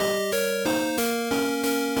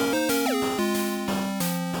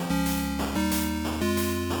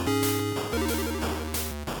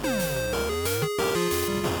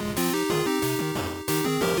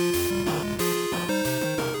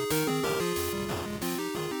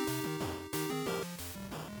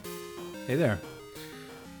Hey there.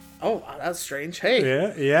 Oh, wow, that's strange.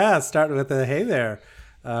 Hey. Yeah. Start with a hey there.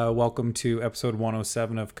 Welcome to episode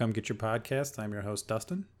 107 of Come Get Your Podcast. I'm your host,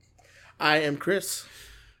 Dustin. I am Chris.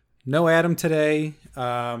 No Adam today.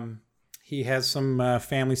 He has some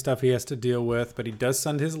family stuff he has to deal with, but he does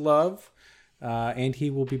send his love, and he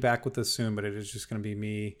will be back with us soon. But it is just going to be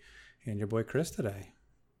me and your boy Chris today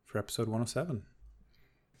for episode 107.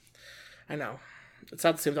 I know. It's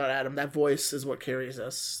not the same without Adam. That voice is what carries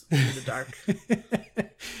us in the dark.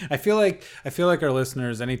 I feel like our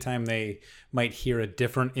listeners, anytime they might hear a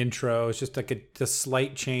different intro, it's just like a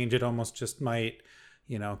slight change. It almost just might,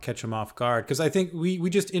 catch them off guard. Because I think we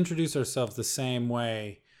just introduce ourselves the same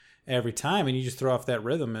way every time, and you just throw off that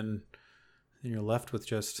rhythm, and then you're left with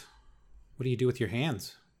just, what do you do with your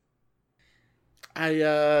hands?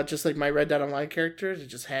 I just like my Red Dead Online characters, I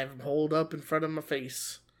just have them hold up in front of my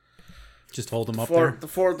face. Just hold them up there. The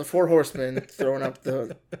four horsemen throwing up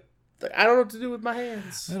the. I don't know what to do with my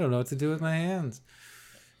hands. I don't know what to do with my hands.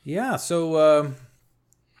 Yeah, so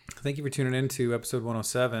thank you for tuning in to episode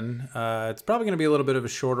 107. It's probably going to be a little bit of a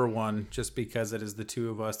shorter one just because it is the two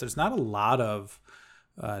of us. There's not a lot of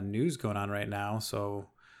news going on right now. So,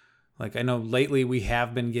 I know lately we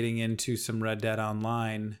have been getting into some Red Dead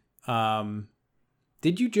Online.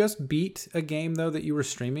 Did you just beat a game, though, that you were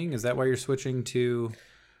streaming? Is that why you're switching to...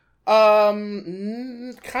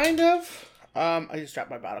 Kind of. I just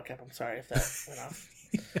dropped my bottle cap. I'm sorry if that went off.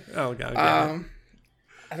 Oh god. I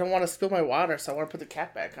don't want to spill my water, so I want to put the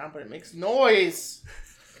cap back on, but it makes noise.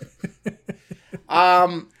 Yeah,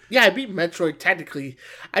 I beat Metroid technically.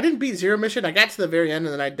 I didn't beat Zero Mission. I got to the very end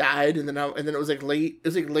and then I died, and then it was late. It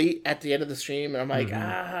was late at the end of the stream, and I'm like,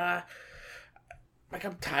 I'm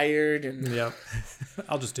tired, and yeah,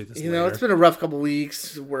 I'll just do this. Later. It's been a rough couple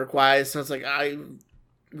weeks work wise, so it's like I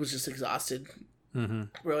was just exhausted,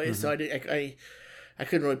 really. Mm-hmm. So I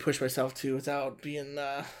couldn't really push myself to without being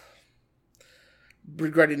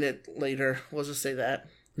regretting it later. We'll just say that.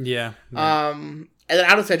 Yeah. And then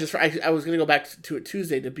honestly, I was gonna go back to it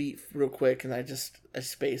Tuesday to beat real quick, and I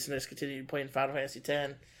spaced and I just continued playing Final Fantasy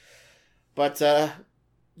X. But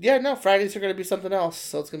Fridays are gonna be something else,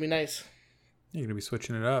 so it's gonna be nice. You're gonna be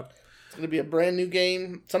switching it up. It's gonna be a brand new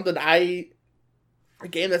game, a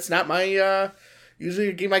game that's not my usually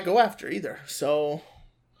a game I go after either. So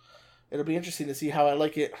it'll be interesting to see how I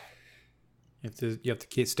like it. You have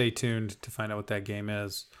to stay tuned to find out what that game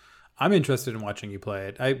is. I'm interested in watching you play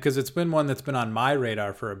it because it's been one that's been on my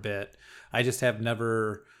radar for a bit. I just have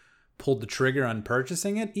never pulled the trigger on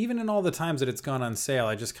purchasing it. Even in all the times that it's gone on sale,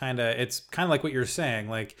 it's kind of like what you're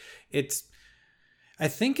saying. I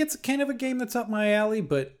think it's kind of a game that's up my alley,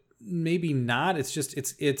 but maybe not. It's just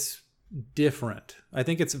it's different. I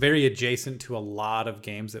think it's very adjacent to a lot of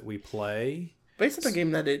games that we play. Based on the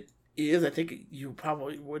game that it is, I think you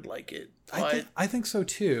probably would like it. I think so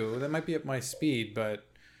too. That might be at my speed, but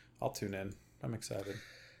I'll tune in. I'm excited.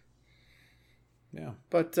 Yeah.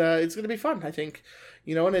 But it's going to be fun, I think.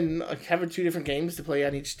 And then having two different games to play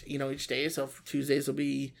on each day. So Tuesdays will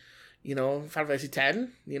be, Final Fantasy X.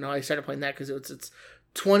 I started playing that because it was its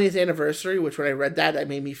 20th anniversary, which when I read that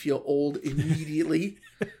made me feel old immediately.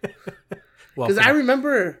 Because I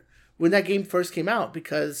remember when that game first came out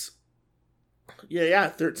because,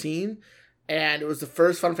 13. And it was the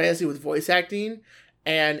first Final Fantasy with voice acting.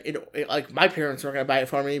 And it my parents weren't going to buy it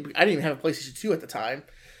for me. I didn't even have a PlayStation 2 at the time.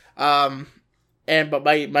 But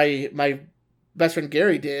my best friend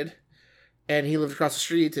Gary did. And he lived across the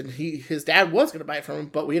street. And his dad was going to buy it for him.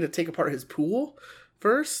 But we had to take apart his pool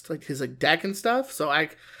first. His deck and stuff. So I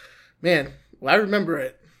remember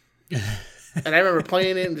it. And I remember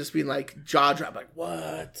playing it and just being jaw drop,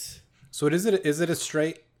 what? So is it a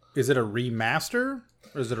remaster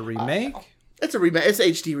or is it a remake? It's a remake. It's an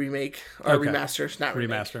HD remake or remaster. It's not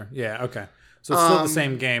remake. Remaster. Yeah. Okay. So it's still the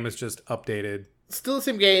same game. It's just updated. Still the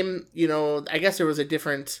same game. I guess there was a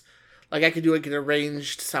different, I could do an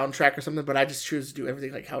arranged soundtrack or something, but I just choose to do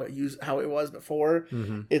everything how it was before.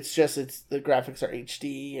 Mm-hmm. It's just the graphics are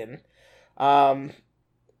HD and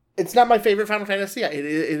it's not my favorite Final Fantasy. It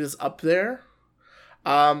is up there.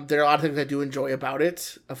 There are a lot of things I do enjoy about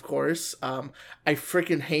it, of course. I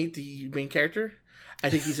freaking hate the main character. I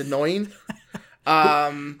think he's annoying.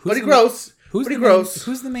 But he's gross. Who's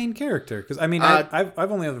the main character? Because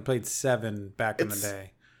I've only ever played 7 back in the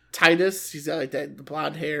day. Titus. He's got the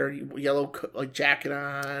blonde hair, yellow jacket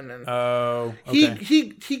on, and okay.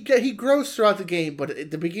 he grows throughout the game. But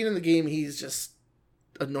at the beginning of the game, he's just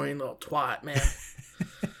annoying little twat, man.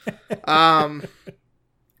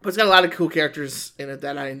 But it's got a lot of cool characters in it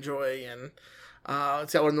that I enjoy, and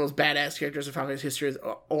it's got one of those badass characters in Final Fantasy history,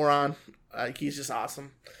 Auron. He's just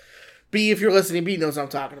awesome. B, if you're listening, B knows what I'm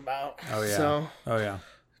talking about. Oh yeah. So Oh yeah.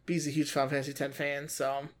 B's a huge Final Fantasy X fan.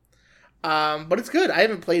 So, but it's good. I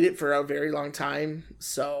haven't played it for a very long time,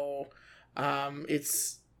 so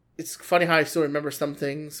it's funny how I still remember some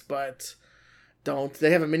things, but don't.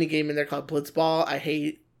 They have a mini game in there called Blitzball.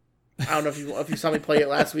 I don't know if you saw me play it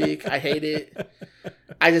last week. I hate it.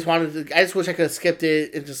 I just wish I could have skipped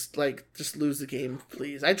it and just lose the game,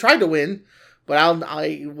 please. I tried to win, but I'll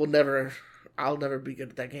never be good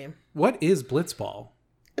at that game. What is Blitzball?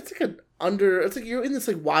 It's like it's like you're in this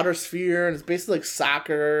like water sphere, and it's basically like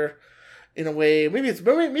soccer in a way.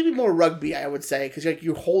 Maybe more rugby, I would say, because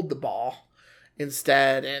you hold the ball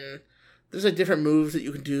instead, and there's like different moves that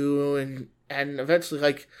you can do, and eventually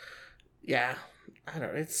like, yeah, I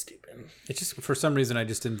don't know, it's stupid. It's just, for some reason, I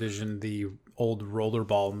just envisioned the old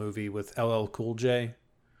Rollerball movie with LL Cool J.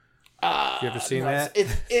 You ever seen that?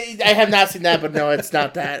 I have not seen that, but no, it's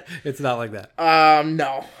not that. It's not like that.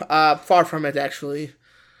 No. Far from it, actually.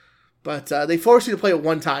 But they force you to play it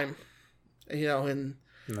one time, and then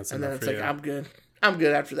it's like, I'm good. I'm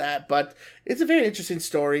good after that. But it's a very interesting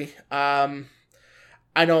story. I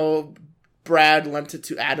know Brad lent it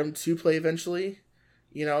to Adam to play eventually,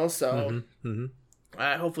 so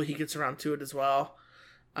hopefully he gets around to it as well.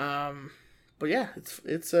 But yeah,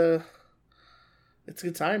 it's a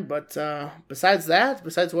good time. But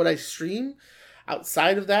besides what I stream,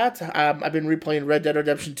 outside of that, I've been replaying Red Dead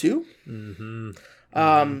Redemption 2.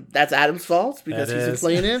 That's Adam's fault because he's been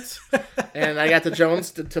playing it, and I got the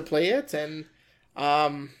Jones to play it, and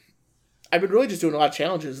I've been really just doing a lot of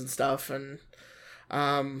challenges and stuff, and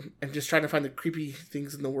just trying to find the creepy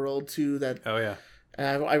things in the world too.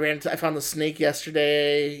 I found the snake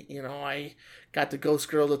yesterday. I got the ghost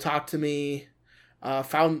girl to talk to me.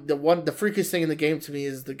 Found the freakiest thing in the game to me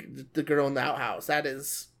is the girl in the outhouse. That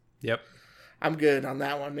is. Yep. I'm good on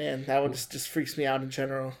that one, man. That one just freaks me out in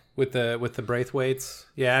general. With the Braithwaites.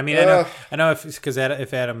 Yeah, I mean, I know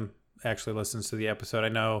if Adam actually listens to the episode, I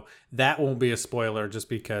know that won't be a spoiler just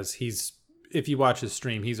because if you watch his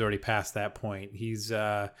stream, he's already past that point. He's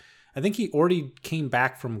I think he already came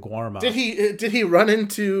back from Guarma. Did he run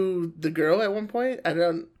into the girl at one point? I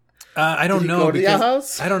don't know. Go to the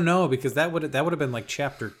outhouse? I don't know, because that would have been like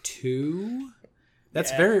chapter 2.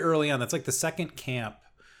 That's very early on. That's like the second camp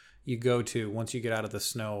you go to once you get out of the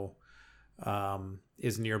snow,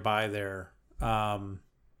 is nearby there.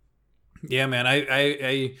 Yeah, man,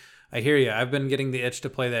 I hear you. I've been getting the itch to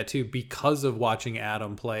play that too because of watching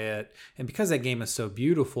Adam play it, and because that game is so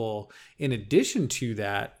beautiful. In addition to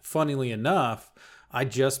that, funnily enough, I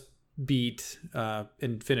just beat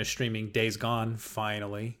and finished streaming Days Gone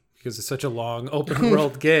finally, because it's such a long open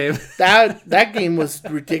world game. That game was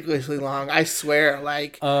ridiculously long. I swear.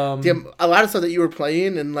 Like, a lot of stuff that you were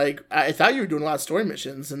playing, and like, I thought you were doing a lot of story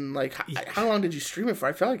missions. And like, how long did you stream it for?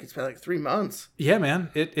 I felt like it's been like 3 months. Yeah,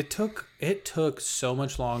 man. It took so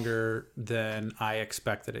much longer than I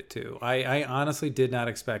expected it to. I honestly did not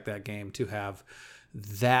expect that game to have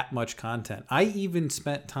that much content. I even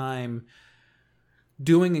spent time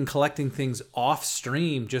doing and collecting things off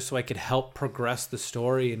stream just so I could help progress the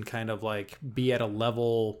story and kind of like be at a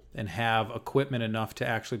level and have equipment enough to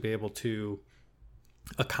actually be able to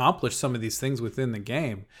accomplish some of these things within the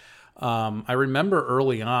game. I remember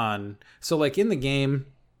early on, so like in the game,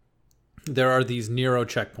 there are these Nero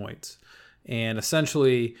checkpoints, and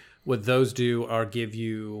essentially what those do are give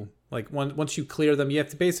you, like, once you clear them, you have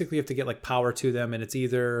to get like power to them, and it's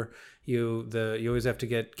either you always have to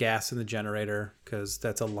get gas in the generator, because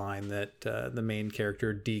that's a line that the main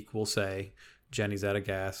character Deke will say, Jenny's out of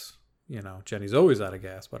gas, Jenny's always out of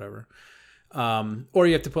gas, whatever. Or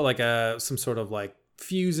you have to put like some sort of like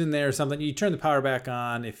fuse in there or something. You turn the power back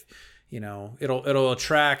on, if it'll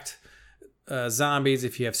attract zombies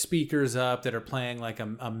if you have speakers up that are playing like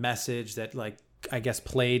a message that, like, I guess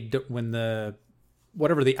played when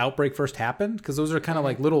whatever the outbreak first happened, because those are kind of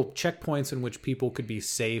like little checkpoints in which people could be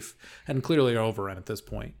safe, and clearly are overrun at this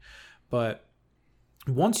point. But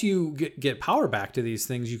once you get power back to these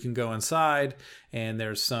things, you can go inside, and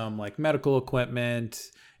there's some like medical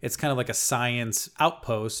equipment. It's kind of like a science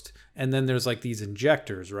outpost. And then there's like these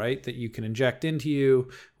injectors, right, that you can inject into you,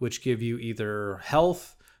 which give you either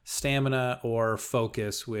health, stamina, or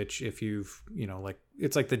focus, which if you've, like,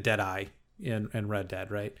 it's like the Deadeye in Red Dead,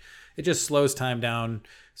 right? It just slows time down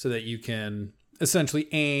so that you can essentially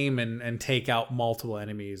aim and take out multiple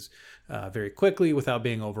enemies very quickly without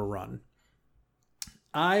being overrun.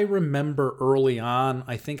 I remember early on,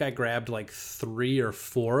 I think I grabbed like 3 or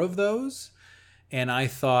 4 of those, and I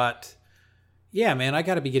thought, Yeah, man, I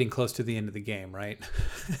got to be getting close to the end of the game, right?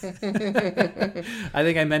 I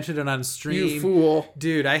think I mentioned it on stream. You fool.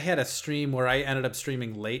 Dude, I had a stream where I ended up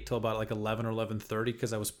streaming late till about like 11 or 11:30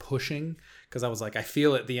 because I was pushing, because I was like, I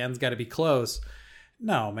feel it, the end's got to be close.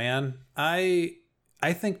 No, man. I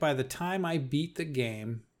think by the time I beat the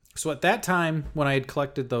game, so at that time when I had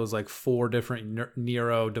collected those like 4 different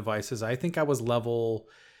Nero devices, I think I was level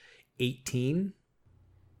 18,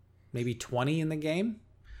 maybe 20 in the game.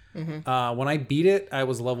 Mm-hmm. When I beat it, I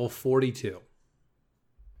was level 42.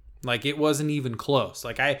 Like, it wasn't even close.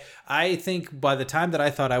 Like, I think by the time that I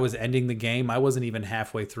thought I was ending the game, I wasn't even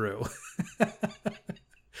halfway through.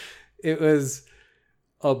 It was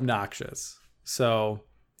obnoxious. So,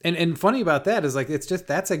 and funny about that is, like, it's just,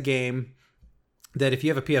 that's a game that if you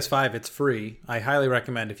have a PS5, it's free. I highly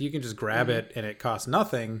recommend. If you can just grab it and it costs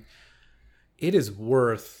nothing, it is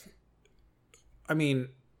worth, I mean,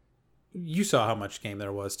 you saw how much game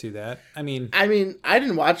there was to that. I mean, I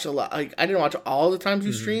didn't watch a lot. Like, I didn't watch all the times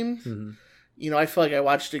you streamed. Mm-hmm. You know, I feel like I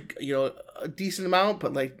watched a decent amount,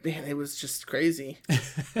 but like, man, it was just crazy.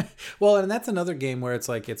 Well, and that's another game where it's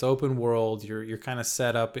like, it's open world. You're kind of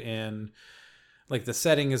set up in, like, the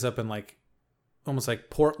setting is up in like almost like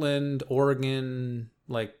Portland, Oregon,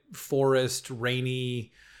 like forest,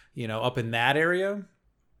 rainy, you know, up in that area.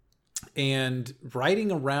 And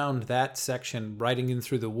riding around that section, riding in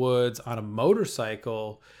through the woods on a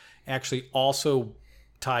motorcycle, actually also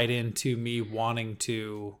tied into me wanting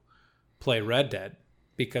to play Red Dead,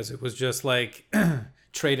 because it was just like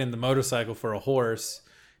trade in the motorcycle for a horse,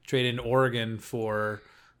 trade in Oregon for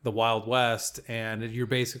the Wild West, and you're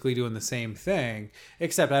basically doing the same thing,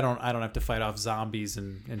 except I don't have to fight off zombies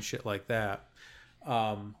and shit like that.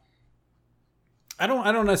 I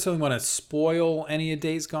don't necessarily want to spoil any of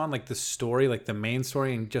Days Gone, like the story, like the main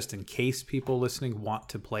story, and just in case people listening want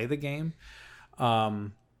to play the game.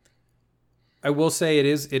 I will say it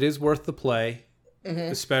is worth the play,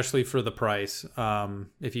 especially for the price.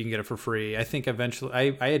 If you can get it for free. I think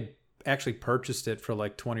eventually I had actually purchased it for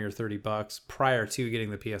like $20 or $30 prior to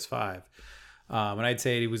getting the PS5. And I'd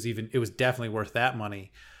say it was definitely worth that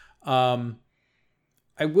money. I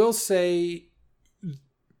will say,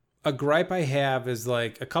 a gripe I have is,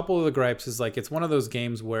 like, a couple of the gripes is, like, it's one of those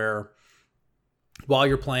games where while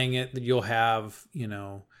you're playing it, you'll have, you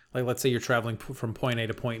know, like, let's say you're traveling from point A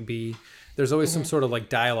to point B. There's always some sort of like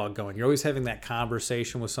dialogue going. You're always having that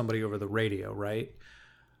conversation with somebody over the radio, right?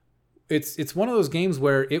 It's one of those games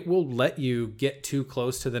where it will let you get too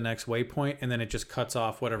close to the next waypoint, and then it just cuts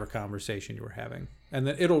off whatever conversation you were having. And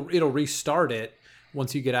then it'll restart it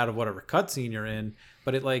once you get out of whatever cutscene you're in.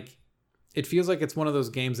 But it feels like it's one of those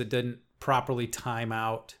games that didn't properly time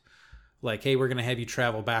out. Like, hey, we're going to have you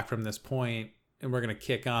travel back from this point, and we're going to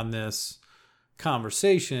kick on this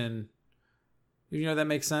conversation. You know, that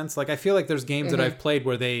makes sense? Like, I feel like there's games that I've played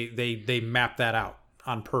where they map that out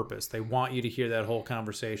on purpose. They want you to hear that whole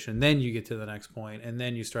conversation. Then you get to the next point, and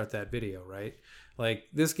then you start that video, right? Like,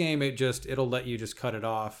 this game, it'll let you just cut it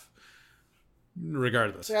off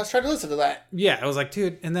regardless. Yeah, I was trying to listen to that. Yeah, I was like,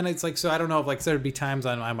 dude, and then it's like, so I don't know if, like, there'd be times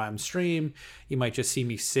I'm on stream, you might just see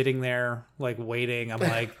me sitting there, like, waiting. I'm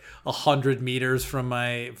like 100 meters from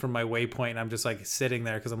my waypoint, and I'm just like sitting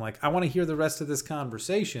there because I'm like, I want to hear the rest of this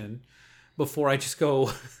conversation before I just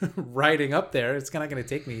go riding up there. It's not going to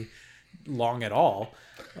take me long at all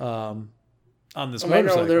on this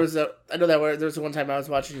motorcycle. I know there was one time I was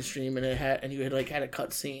watching the stream and you had a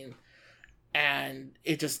cut scene and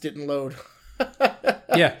it just didn't load.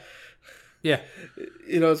 Yeah. You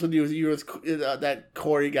know, it's when you were with that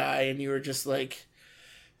Corey guy and you were just like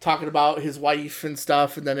talking about his wife and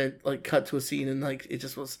stuff, and then it like cut to a scene and like it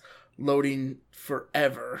just was loading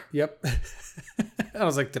forever. Yep. I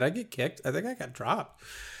was like, did I get kicked? I think I got dropped.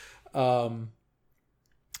 And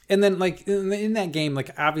then, like, in that game,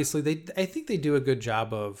 like, obviously I think they do a good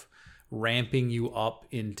job of ramping you up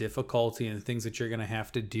in difficulty and things that you're going to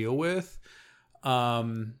have to deal with.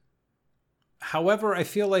 However, I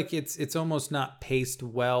feel like it's almost not paced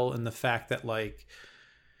well in the fact that, like,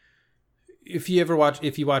 if you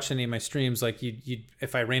watch any of my streams, like,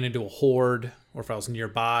 if I ran into a horde or if I was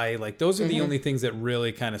nearby, like, those are the only things that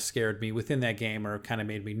really kind of scared me within that game or kind of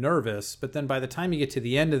made me nervous. But then by the time you get to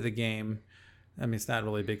the end of the game, I mean, it's not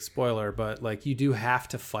really a big spoiler, but, like, you do have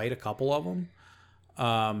to fight a couple of them.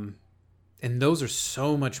 And those are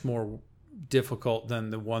so much more difficult than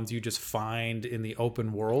the ones you just find in the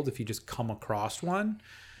open world if you just come across one.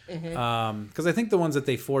 Because I think the ones that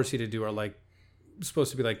they force you to do are, like,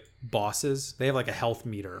 supposed to be like bosses. They have like a health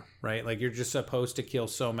meter, right? Like, you're just supposed to kill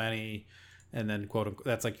so many, and then quote unquote,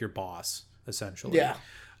 that's like your boss essentially. Yeah.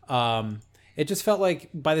 It just felt like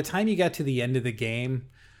by the time you got to the end of the game,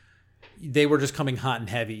 they were just coming hot and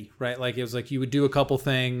heavy, right? Like it was like you would do a couple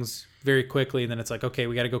things very quickly, and then it's like, okay,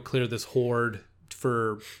 we got to go clear this horde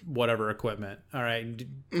for whatever equipment. All right,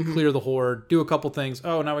 clear the horde, do a couple things.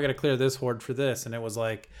 Oh, now we got to clear this horde for this, and it was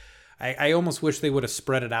like, I almost wish they would have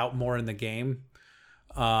spread it out more in the game,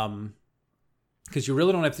 because you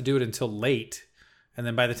really don't have to do it until late, and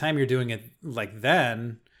then by the time you're doing it like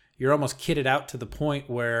then, you're almost kitted out to the point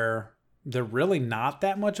where they're really not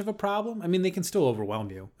that much of a problem. I mean, they can still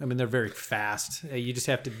overwhelm you. I mean, they're very fast. You just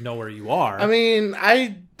have to know where you are. I mean,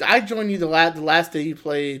 I joined you the last day you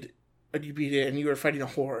played, but you beat it, and you were fighting a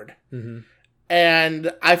horde. Mm-hmm.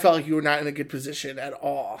 And I felt like you were not in a good position at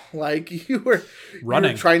all. Like you were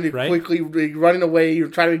running, trying to right? quickly running away. You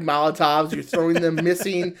were trying to make Molotovs. You're throwing them,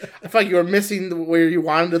 missing. I felt like you were missing where you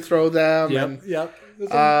wanted to throw them. Yep.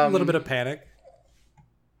 There's a little bit of panic.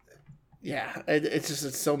 Yeah,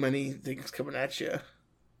 it's so many things coming at you.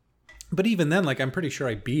 But even then, like, I'm pretty sure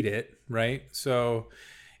I beat it, right? So,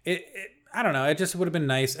 I don't know. It just would have been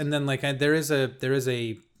nice. And then, like, there is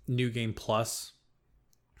a New Game Plus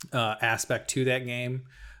aspect to that game,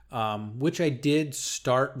 which I did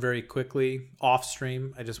start very quickly off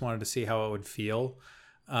stream. I just wanted to see how it would feel.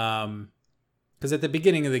 Because at the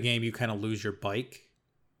beginning of the game, you kind of lose your bike.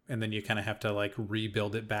 And then you kind of have to like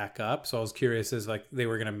rebuild it back up. So I was curious as like they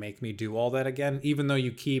were going to make me do all that again, even though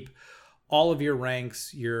you keep all of your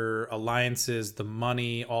ranks, your alliances, the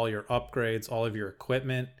money, all your upgrades, all of your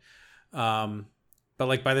equipment. But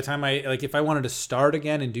like by the time if I wanted to start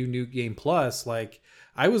again and do New Game Plus, like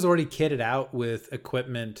I was already kitted out with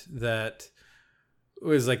equipment that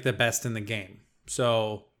was like the best in the game.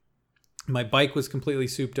 So my bike was completely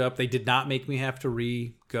souped up. They did not make me have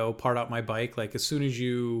to go part out my bike. Like as soon as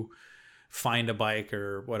you find a bike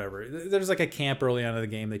or whatever, there's like a camp early on in the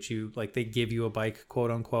game that you like, they give you a bike,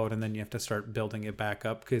 quote unquote, and then you have to start building it back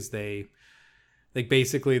up because they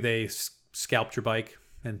scalped your bike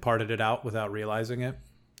and parted it out without realizing it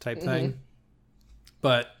type thing.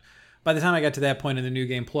 But by the time I got to that point in the New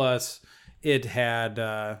Game Plus, it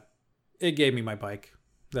gave me my bike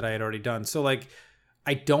that I had already done. So like,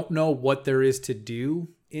 I don't know what there is to do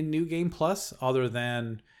in New Game Plus other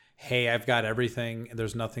than, hey, I've got everything.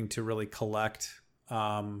 There's nothing to really collect.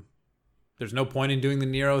 There's no point in doing the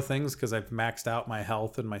Nero things because I've maxed out my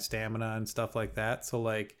health and my stamina and stuff like that. So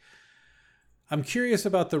like, I'm curious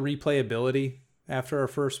about the replayability after our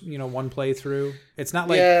first, one playthrough. It's not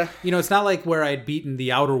like, it's not like where I'd beaten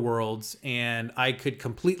the Outer Worlds and I could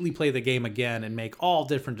completely play the game again and make all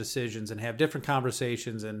different decisions and have different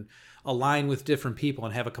conversations and align with different people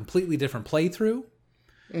and have a completely different playthrough.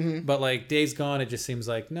 But like Days Gone, it just seems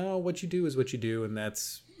like, no, what you do is what you do. And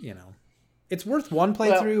that's, it's worth one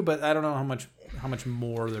playthrough, but I don't know how much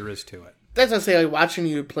more there is to it. That's what I say, like watching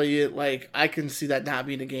you play it, like I can see that not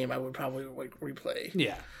being a game I would probably like replay.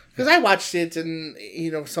 Yeah. Because I watched it and,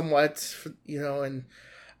 somewhat, and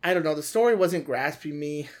I don't know, the story wasn't grasping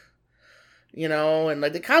me, and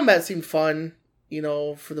like the combat seemed fun,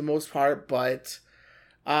 for the most part, but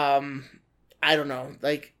I don't know,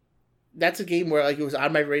 like that's a game where like it was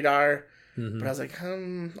on my radar, but I was like, I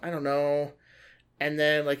don't know. And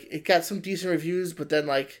then like it got some decent reviews, but then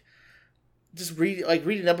like just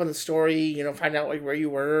reading up on the story, find out like where you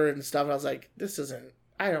were and stuff. I was like,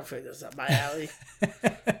 I don't feel this is up my alley.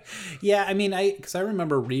 Yeah, I mean, because I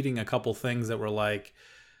remember reading a couple things that were like,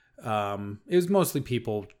 it was mostly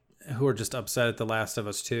people who were just upset at The Last of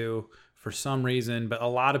Us 2 for some reason, but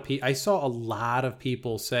I saw a lot of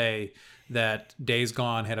people say that Days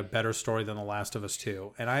Gone had a better story than The Last of Us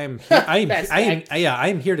 2, and I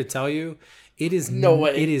am here to tell you, it is no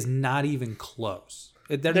way. It is not even close.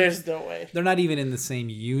 There's no way. They're not even in the same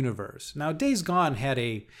universe. Now, Days Gone had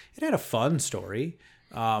a fun story.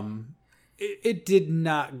 It did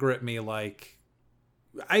not grip me like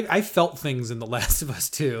I felt things in The Last of Us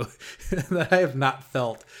 2 that I have not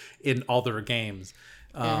felt in other games.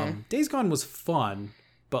 Days Gone was fun,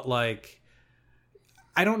 but like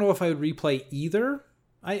I don't know if I would replay either.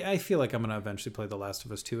 I feel like I'm gonna eventually play The Last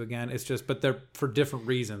of Us 2 again. It's just, but they're for different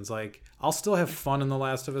reasons. Like I'll still have fun in The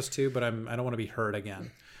Last of Us 2, but I don't want to be hurt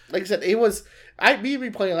again. Like I said, me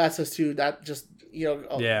replaying Last of Us 2, not just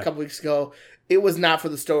a couple weeks ago. It was not for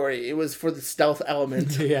the story. It was for the stealth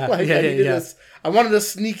element. I wanted a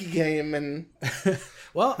sneaky game, and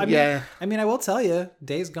well, I mean, I will tell you,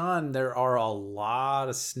 Days Gone, there are a lot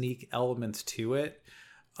of sneak elements to it.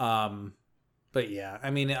 But yeah, I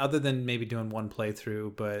mean, other than maybe doing one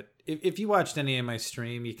playthrough, but if you watched any of my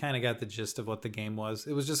stream, you kind of got the gist of what the game was.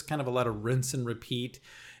 It was just kind of a lot of rinse and repeat.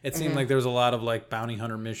 It seemed like there was a lot of like bounty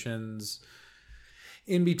hunter missions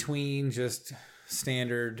in between, just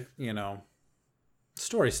standard,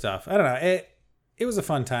 story stuff. I don't know. it was a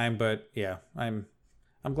fun time, but yeah, I'm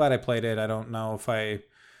glad I played it. I don't know if I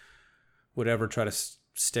would ever try to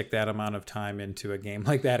stick that amount of time into a game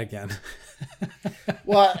like that again.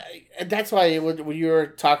 Well, that's why when you were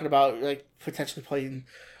talking about like potentially playing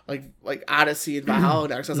like Odyssey and Valhalla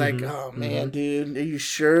next, I was like, oh man, dude, are you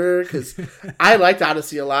sure? Because I liked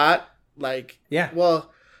Odyssey a lot. Like, yeah,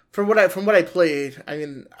 well, from what I played, I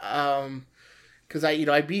mean, because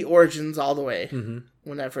I beat Origins all the way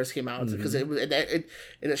when that first came out, because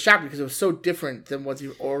it shocked me because it was so different than what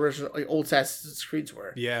the original old Assassin's Creeds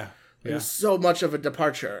were. Yeah. It was so much of a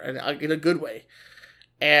departure, and in a good way.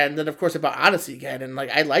 And then, of course, about Odyssey again, and like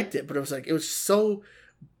I liked it, but it was so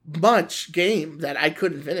much game that I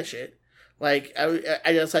couldn't finish it. Like I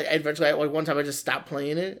just like eventually, like one time, I just stopped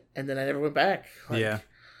playing it, and then I never went back. Like, yeah.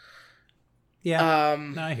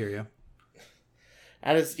 No, I hear you.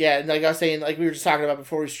 And like I was saying, like we were just talking about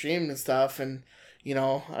before we streamed and stuff, and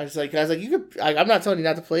I was like, you could. I'm not telling you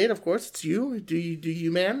not to play it. Of course, it's you. Do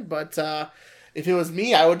you, man? But if it was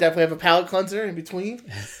me, I would definitely have a palate cleanser in between.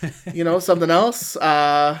 Something else.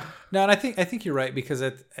 No, and I think you're right, because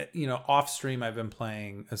off stream I've been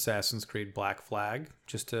playing Assassin's Creed Black Flag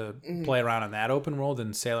just to play around in that open world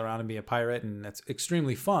and sail around and be a pirate, and it's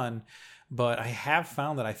extremely fun. But I have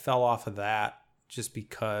found that I fell off of that just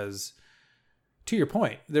because, to your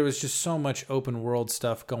point, there was just so much open world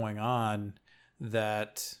stuff going on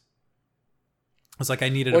that it's like I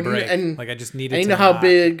needed a break. Like I just needed. And you know how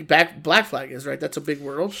big Black Flag is, right? That's a big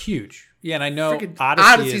world. Huge. Yeah, and I know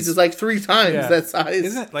Odyssey's is like 3 times that size.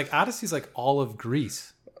 Isn't it? Like Odyssey's like all of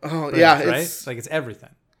Greece. Oh yeah, right. It's like it's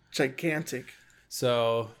everything. Gigantic.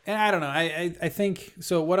 So, and I don't know. I think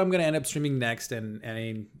so. What I'm going to end up streaming next, and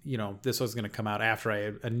this was going to come out after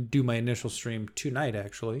I do my initial stream tonight,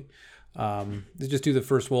 actually. Just do the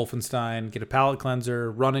first Wolfenstein, get a palate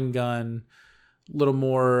cleanser, run and gun, a little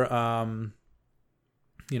more,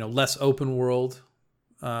 less open world.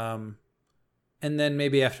 And then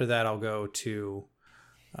maybe after that, I'll go to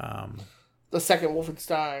the second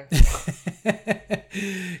Wolfenstein.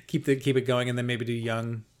 keep it going, and then maybe do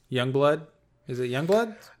Youngblood. Is it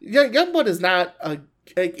Youngblood? Yeah, Youngblood is not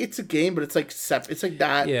it's a game, but it's like it's like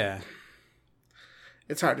not. Yeah.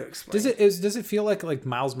 It's hard to explain. Does it feel like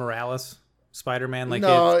Miles Morales, Spider-Man? Like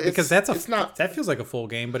no, because it's not. That feels like a full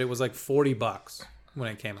game, but it was like $40 when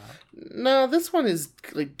it came out. No, this one is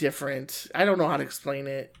like different. I don't know how to explain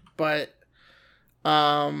it, but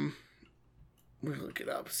we'll look it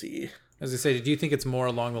up. See. As I say, do you think it's more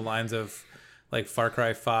along the lines of like Far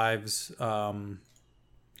Cry 5's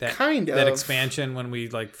that expansion when we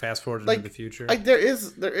like fast forward into the future? Like there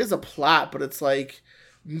is a plot, but it's like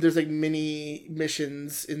there's like mini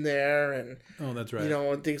missions in there, and that's right.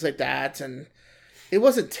 And things like that, and it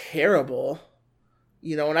wasn't terrible,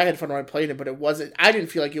 and I had fun when I played it, but it wasn't. I didn't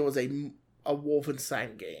feel like it was a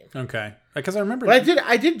Wolfenstein game. Okay, because I remember, but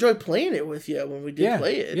I did enjoy playing it with you when we did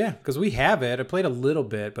play it. Yeah, because we have it. I played a little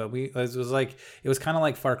bit, but it was kind of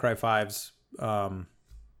like Far Cry 5's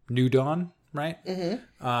New Dawn, right?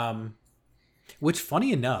 Mm-hmm. Which,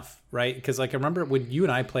 funny enough, right? Because like I remember when you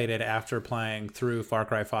and I played it after playing through Far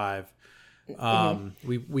Cry 5,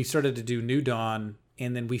 we started to do New Dawn,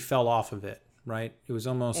 and then we fell off of it, right? It was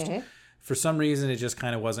almost for some reason it just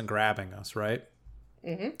kind of wasn't grabbing us, right?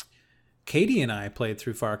 Mm-hmm. Katie and I played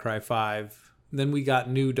through Far Cry 5, then we got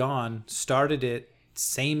New Dawn, started it,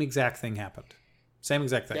 same exact thing happened. Same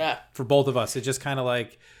exact thing. Yeah. For both of us. It just kind of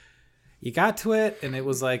like, you got to it, and it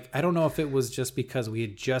was like, I don't know if it was just because we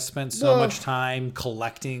had just spent so much time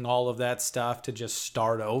collecting all of that stuff to just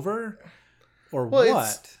start over, or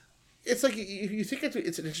what? It's like, you think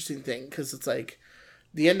it's an interesting thing, because it's like,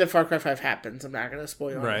 the end of Far Cry 5 happens. I'm not going to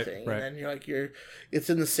spoil anything. Right. And then it's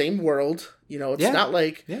in the same world. It's not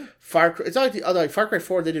like Far Cry. It's not like the other, like Far Cry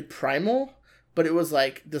 4, they did Primal, but it was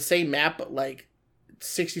like the same map, but like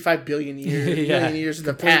 65 billion years, million years in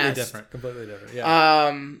the past. Completely different.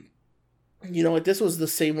 Yeah. Like this was the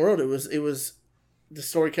same world. It was the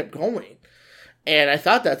story kept going. And I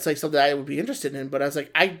thought that's like something I would be interested in, but I was like,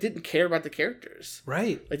 I didn't care about the characters.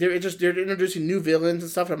 Right. Like they're introducing new villains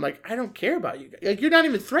and stuff, and I'm like, I don't care about you guys. Like you're not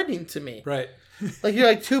even threatening to me. Right. Like you're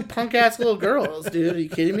like 2 punk ass little girls, dude. Are you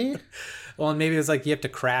kidding me? Well, and maybe it's like you have to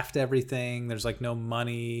craft everything. There's like no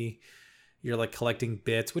money. You're like collecting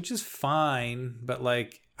bits, which is fine, but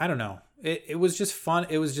like I don't know. It was just fun.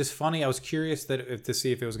 It was just funny. I was curious to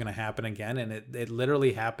see if it was going to happen again, and it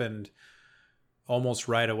literally happened almost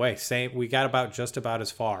right away. We got just about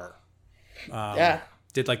as far.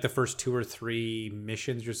 Did like the first 2 or 3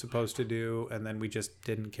 missions you're supposed to do, and then we just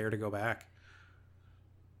didn't care to go back.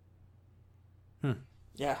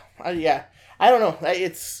 Yeah. I don't know.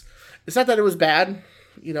 It's not that it was bad.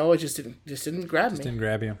 it just didn't grab me. Didn't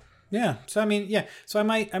grab you. Yeah. So I mean, yeah. So I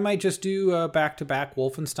might just do back-to-back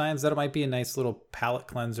Wolfensteins. That might be a nice little palate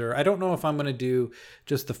cleanser. I don't know if I'm going to do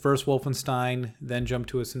just the first Wolfenstein, then jump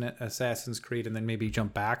to Assassin's Creed, and then maybe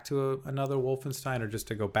jump back to another Wolfenstein, or just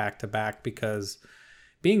to go back-to-back, because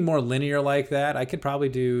being more linear like that, I could probably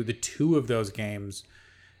do the 2 of those games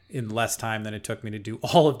in less time than it took me to do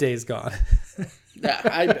all of Days Gone. Yeah,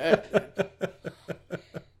 I bet.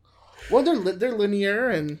 Well, they're linear,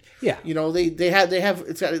 and yeah, they have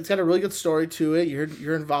it's got a really good story to it.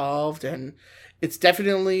 You're involved, and it's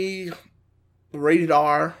definitely rated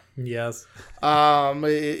R. Yes.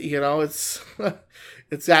 It's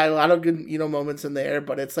it's got a lot of good moments in there,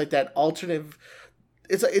 but it's like that alternative.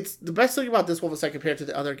 It's the best thing about this Wolfenstein compared to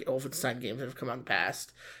the other Wolfenstein games that have come out in the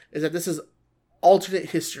past is that this is alternate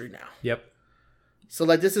history now. Yep. So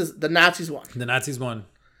like this is the Nazis won. The Nazis won.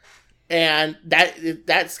 And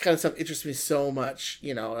that's kind of stuff interests me so much,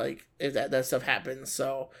 like if that stuff happens.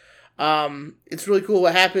 So it's really cool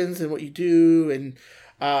what happens and what you do, and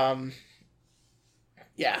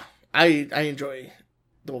yeah, I enjoy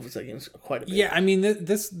the Wolfenstein games quite a bit. Yeah, I mean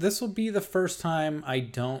this will be the first time I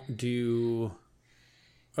don't do.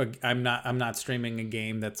 I'm not streaming a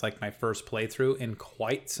game that's like my first playthrough in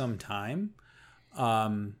quite some time.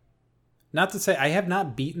 Not to say I have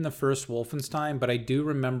not beaten the first Wolfenstein, but I do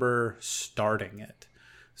remember starting it.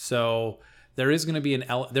 So there is going to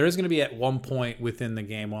be at one point within the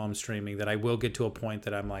game while I'm streaming that I will get to a point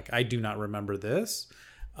that I'm like, I do not remember this.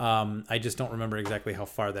 I just don't remember exactly how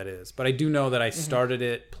far that is. But I do know that I started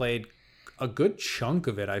it, played a good chunk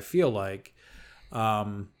of it, I feel like.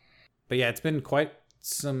 But yeah, it's been quite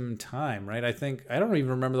some time, right? I don't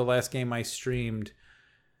even remember the last game I streamed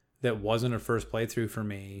that wasn't a first playthrough for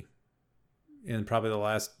me in probably the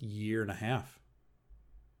last year and a half.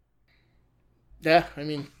 Yeah, I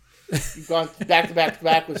mean, you've gone back to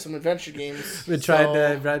back with some adventure games. Been trying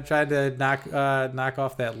to knock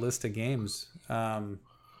off that list of games. Not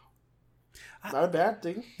a bad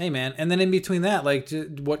thing. Hey man, and then in between that, like,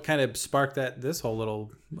 what kind of sparked this whole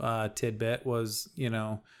little tidbit was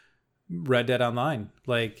Red Dead Online.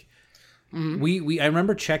 Like, I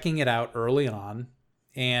remember checking it out early on,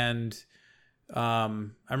 and I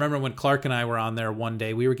remember when Clark and I were on there one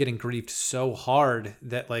day, we were getting griefed so hard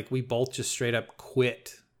that like we both just straight up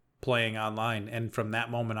quit playing online. And from that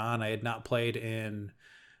moment on, I had not played in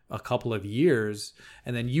a couple of years.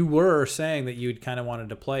 And then you were saying that you'd kind of wanted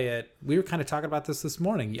to play it. We were kind of talking about this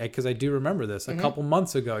morning, because I do remember this a couple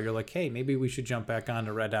months ago. You're like, hey, maybe we should jump back on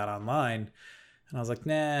to Red Dead Online. And I was like,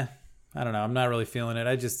 nah, I don't know. I'm not really feeling it.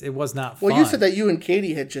 It was not fun. Well, you said that you and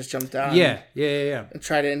Katie had just jumped on. Yeah. And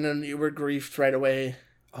tried it, and then you were griefed right away.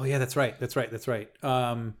 Oh, yeah, that's right.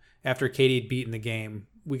 After Katie had beaten the game,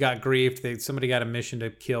 we got griefed. Somebody got a mission to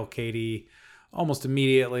kill Katie almost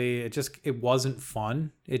immediately. It wasn't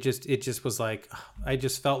fun. It just was like, I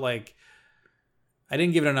just felt like I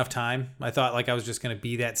didn't give it enough time. I thought like I was just going to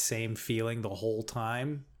be that same feeling the whole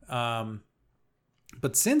time. But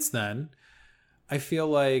since then, I feel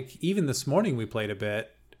like even this morning we played a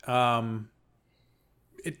bit. I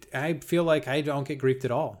feel like I don't get griefed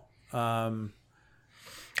at all. I've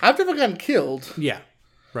never gotten killed. Yeah,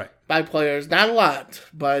 right. By players, not a lot,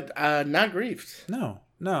 but not griefed. No.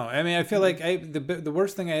 I mean, I feel like the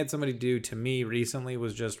worst thing I had somebody do to me recently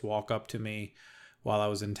was just walk up to me while I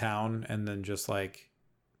was in town and then just like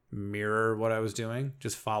mirror what I was doing,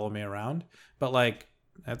 just follow me around. But like,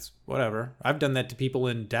 that's whatever. I've done that to people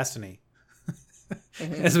in Destiny.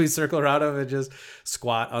 As we circle around them and just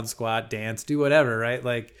squat, unsquat, dance, do whatever, right?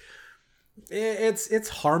 Like it's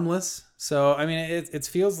harmless. So I mean, it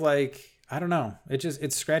feels like, I don't know.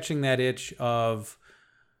 It's scratching that itch of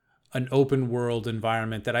an open world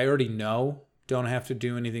environment that I already know. Don't have to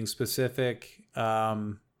do anything specific,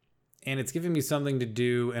 and it's giving me something to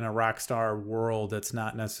do in a Rockstar world that's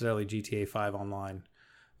not necessarily GTA 5 Online.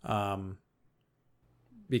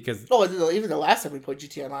 Because even the last time we played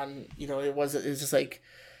GTA Online, it was just like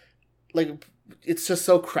it's just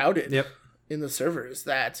so crowded in the servers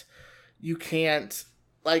that you can't,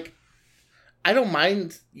 like, I don't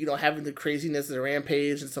mind having the craziness and the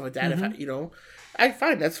rampage and stuff like that. If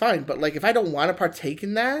that's fine. But like, if I don't want to partake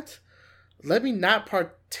in that, let me not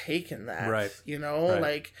partake in that. Right. Right.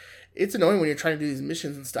 Like, it's annoying when you're trying to do these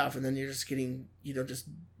missions and stuff, and then you're just getting just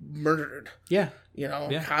murdered. Yeah.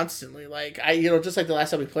 Constantly. Like, just like the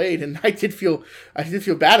last time we played, and I did feel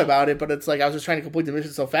bad about it, but it's like I was just trying to complete the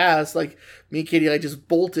mission so fast. Like, me and Katie just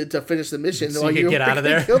bolted to finish the mission. So you could get out of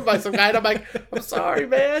there. Killed by some guy, and I'm like, I'm sorry,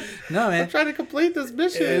 man. No, man. I'm trying to complete this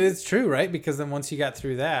mission. It's true, right? Because then once you got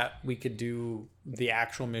through that, we could do the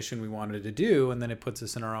actual mission we wanted to do, and then it puts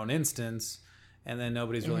us in our own instance, and then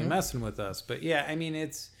nobody's really messing with us. But yeah, I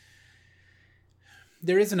mean,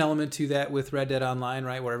 there is an element to that with Red Dead Online,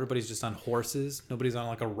 right? Where everybody's just on horses. Nobody's on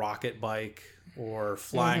like a rocket bike or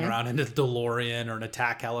flying around in a DeLorean or an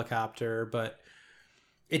attack helicopter, but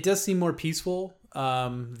it does seem more peaceful.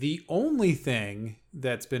 The only thing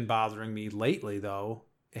that's been bothering me lately, though,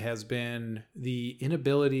 has been the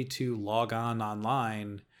inability to log on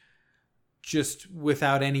online just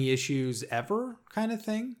without any issues ever, kind of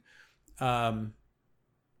thing.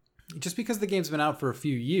 Just because the game's been out for a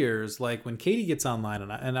few years, like when Katie gets online,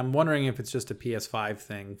 and I'm wondering if it's just a PS5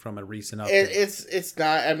 thing from a recent update. It's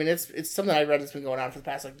not. I mean, it's something I read that's been going on for the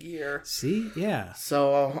past like year. See, yeah.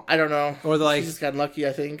 So I don't know. Or like, she just got lucky,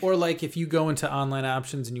 I think. Or like, if you go into online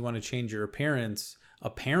options and you want to change your appearance,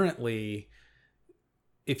 apparently,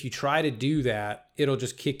 if you try to do that, it'll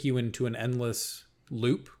just kick you into an endless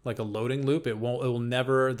loop, like a loading loop. It will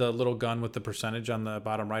never, the little gun with the percentage on the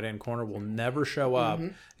bottom right hand corner will never show up.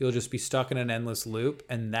 You'll just be stuck in an endless loop,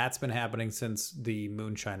 and that's been happening since the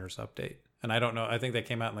Moonshiners update. And I don't know, I think that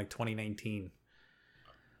came out in like 2019.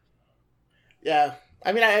 Yeah,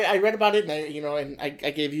 I mean, I read about it, and I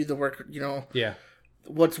gave you the work, Yeah,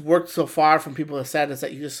 what's worked so far from people have said is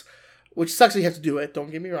that you just, which sucks that you have to do it, don't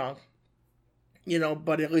get me wrong,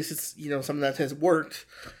 but at least it's something that has worked,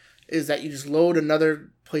 is that you just load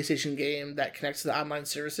another PlayStation game that connects to the online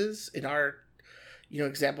services. In our,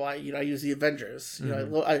 example, I use the Avengers.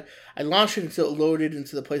 I launched it until it loaded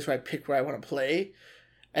into the place where I pick where I want to play,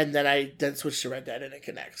 and then I switch to Red Dead and it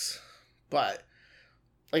connects. But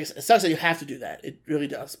like I said, it sucks that you have to do that. It really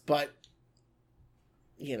does. But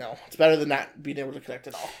it's better than not being able to connect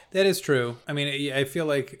at all. That is true. I mean, I feel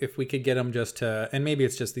like if we could get them just to, and maybe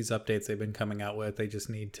it's just these updates they've been coming out with, they just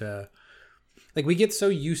need to. Like, we get so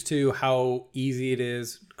used to how easy it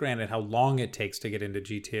is, granted, how long it takes to get into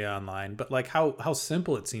GTA Online, but like how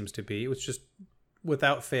simple it seems to be. It was just,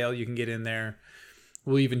 without fail, you can get in there.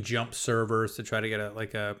 We'll even jump servers to try to get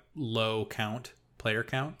a low player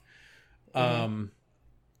count.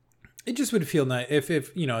 It just would feel nice if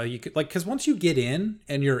you could, like, because once you get in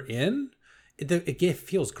and you're in, it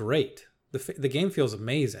feels great. The game feels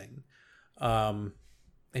amazing.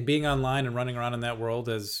 And being online and running around in that world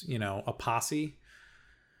as, a posse,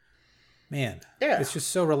 man, it's just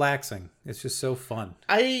so relaxing. It's just so fun.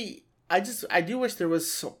 I do wish there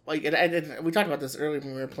was, and we talked about this earlier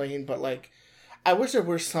when we were playing, but, like, I wish there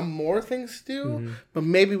were some more things to do, but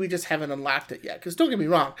maybe we just haven't unlocked it yet. Because don't get me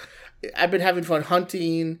wrong, I've been having fun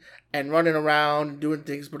hunting and running around and doing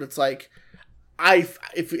things, but it's like,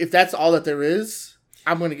 if that's all that there is,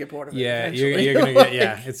 I'm going to get bored of it. Yeah, you're going to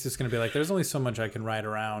get, it's just going to be like, there's only so much I can ride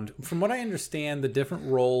around. From what I understand, the different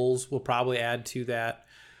roles will probably add to that.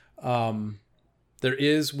 I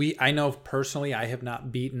know personally, I have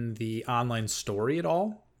not beaten the online story at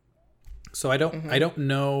all. So I don't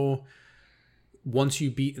know, once you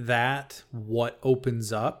beat that, what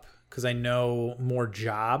opens up. Because I know more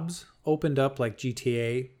jobs opened up, like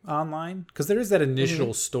GTA Online. Because there is that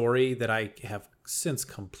initial story that I have since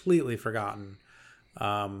completely forgotten.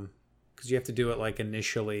 Because you have to do it like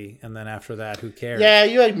initially, and then after that, who cares? Yeah,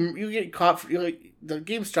 you get caught. The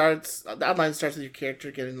game starts. The online starts with your character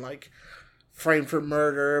getting like framed for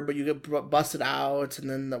murder, but you get busted out, and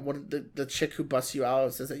then the chick who busts you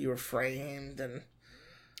out says that you were framed, and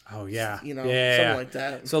something like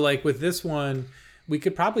that. So like with this one, we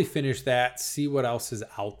could probably finish that, see what else is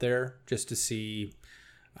out there, just to see.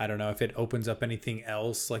 I don't know if it opens up anything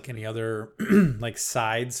else, like any other like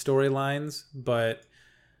side storylines, but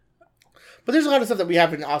there's a lot of stuff that we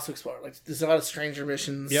haven't also explored. Like there's a lot of stranger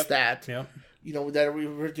missions that that we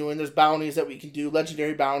were doing. There's bounties that we can do,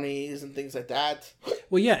 legendary bounties and things like that.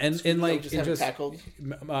 Well, yeah, and like just tackled.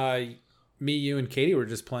 Me, you, and Katie were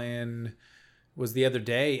just playing. Was the other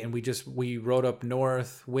day, and we rode up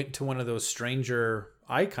north, went to one of those stranger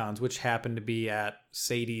icons, which happened to be at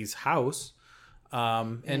Sadie's house.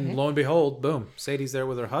 And lo and behold, boom, Sadie's there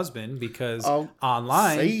with her husband, because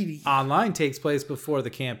online takes place before the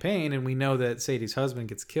campaign, and we know that Sadie's husband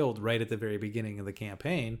gets killed right at the very beginning of the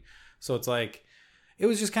campaign. So it's like, it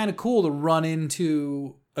was just kind of cool to run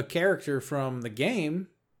into a character from the game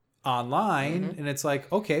online, and it's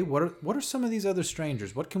like, okay, what are some of these other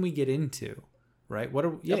strangers? What can we get into? Right?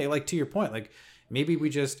 Like to your point, like maybe we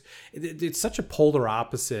just, it's such a polar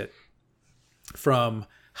opposite from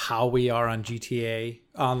how we are on GTA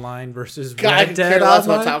Online versus God, Red Dead Online. I could care less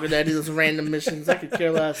about talking to these random missions. I could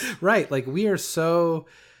care less. Right. Like we are so,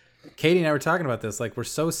 Katie and I were talking about this, like we're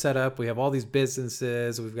so set up. We have all these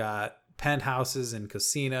businesses. We've got penthouses and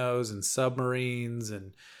casinos and submarines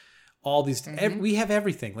and all these. We have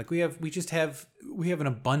everything. Like we have an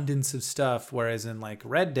abundance of stuff. Whereas in like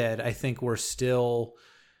Red Dead, I think we are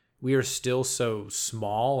still so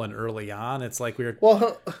small and early on. It's like we're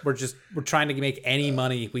trying to make any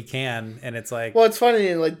money we can, and it's like, well, it's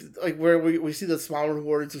funny, like where we see the small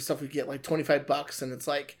rewards of stuff we get, like $25, and it's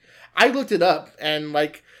like, I looked it up, and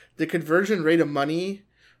like the conversion rate of money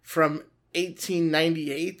from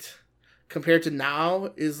 1898 compared to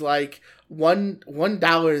now is like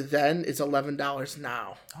 $1 then is $11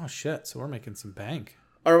 now. Oh shit! So we're making some bank.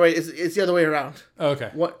 Or wait, it's the other way around. Oh,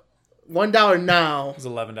 okay. What? $1 now is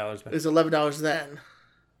 $11 back. Is $11 then,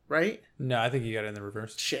 right? No, I think you got it in the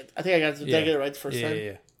reverse. Shit, I think I got did I get it right the first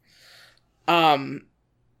time? Yeah.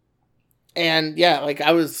 And yeah, like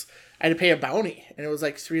I had to pay a bounty, and it was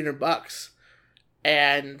like $300,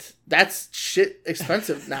 and that's shit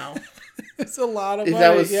expensive now. It's a lot of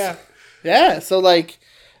money. Yeah. So like,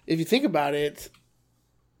 if you think about it,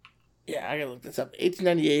 yeah, I gotta look this up.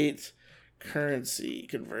 1898 currency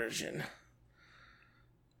conversion.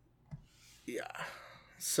 Yeah.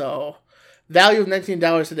 So, value of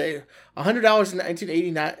 $19 today. $100 in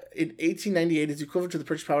 1898 is equivalent to the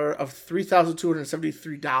purchase power of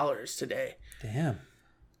 $3,273 today. Damn.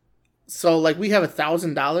 So, like, we have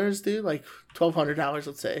 $1,000, dude. Like, $1,200,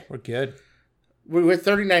 let's say. We're good. We're at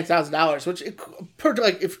 $39,000, which, if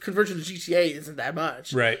conversion to GTA isn't that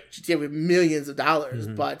much. Right. GTA, we have millions of dollars,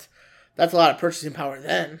 but that's a lot of purchasing power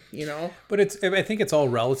then, you know? But I think it's all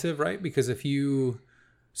relative, right? Because if you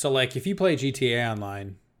play GTA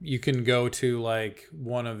Online, you can go to like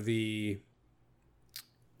one of the,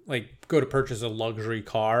 like go to purchase a luxury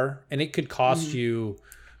car, and it could cost you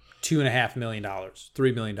 $2.5 million,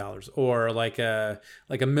 $3 million, or like a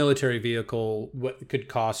military vehicle, what could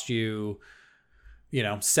cost you,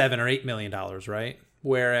 $7 or $8 million, right?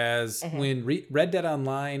 Whereas when Red Dead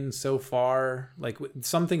Online so far, like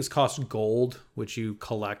some things cost gold, which you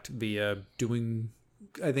collect via doing,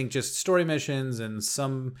 I think, just story missions, and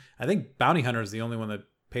I think Bounty Hunter is the only one that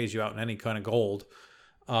pays you out in any kind of gold,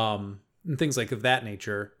 and things like of that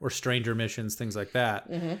nature, or stranger missions, things like that.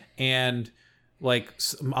 And like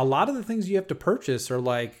a lot of the things you have to purchase are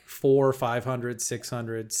like $400, $500,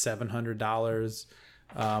 $600,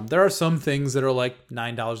 $700. There are some things that are like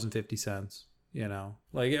 $9.50.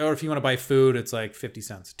 Like, or if you want to buy food, it's like 50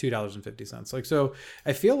 cents, $2.50. Like, so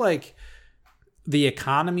I feel like the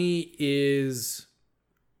economy is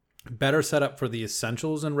better set up for the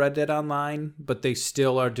essentials in Red Dead Online, but they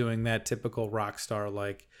still are doing that typical Rockstar,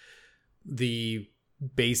 like the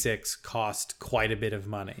basics cost quite a bit of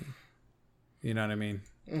money. You know what I mean?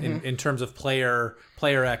 In terms of player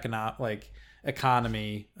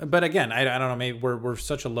economy. But again, I don't know, maybe we're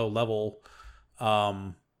such a low level.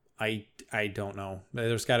 I don't know.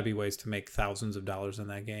 There's got to be ways to make thousands of dollars in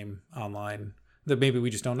that game online that maybe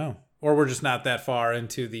we just don't know, or we're just not that far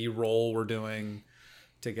into the role we're doing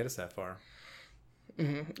to get us that far.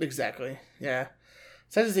 Exactly. Yeah.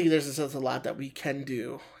 So I just think there's a lot that we can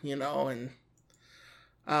do, and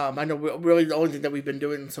I know really the only thing that we've been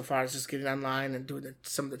doing so far is just getting online and doing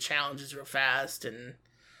some of the challenges real fast, and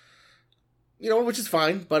which is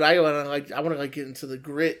fine. But I want to get into the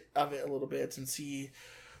grit of it a little bit and see,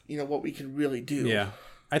 what we can really do. Yeah,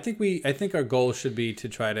 I think our goal should be to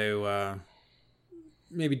try to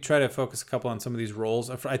maybe try to focus a couple on some of these roles.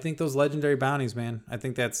 I think those legendary bounties, man. I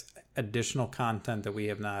think that's additional content that we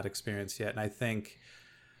have not experienced yet, and I think.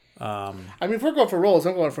 If we're going for roles,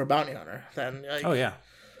 I'm going for a bounty hunter. Then. Oh yeah.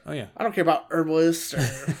 I don't care about herbalist or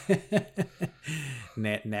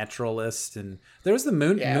naturalist, and there was the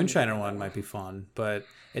moonshiner one might be fun, but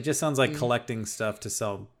it just sounds like collecting stuff to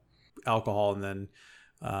sell alcohol, and then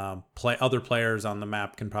other players on the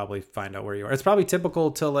map can probably find out where you are. It's probably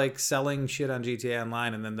typical to like selling shit on GTA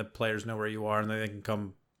Online, and then the players know where you are, and then they can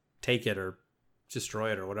come take it or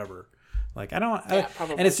destroy it or whatever. Like and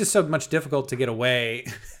it's just so much difficult to get away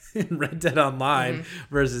in Red Dead Online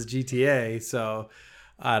versus GTA. So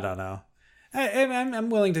I don't know. I'm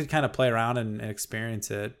willing to kind of play around and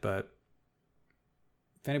experience it, but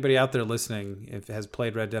if anybody out there listening, if has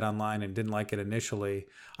played Red Dead Online and didn't like it initially,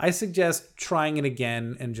 I suggest trying it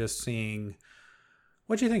again and just seeing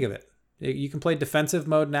what you think of it. You can play defensive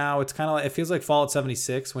mode now. It's kind of like, it feels like Fallout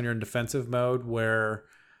 76 when you're in defensive mode, where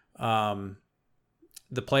the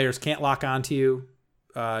players can't lock onto you.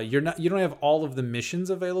 You don't have all of the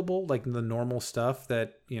missions available, like the normal stuff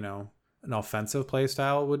that an offensive play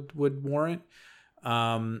style would warrant.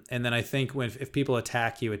 And then I think if people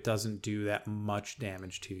attack you, it doesn't do that much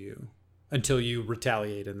damage to you until you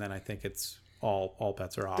retaliate, and then I think it's all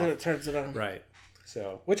bets are off. Then it turns it on. Right.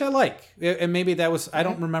 So, which I like. And maybe that was, I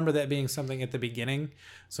don't remember that being something at the beginning.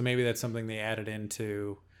 So maybe that's something they added in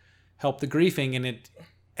to help the griefing. And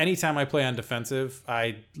anytime I play on defensive,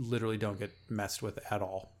 I literally don't get messed with at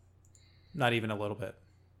all. Not even a little bit.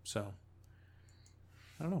 So,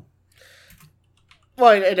 I don't know.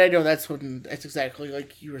 Well, and I know that's exactly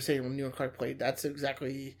like you were saying when New York Clark played. That's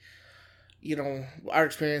exactly, our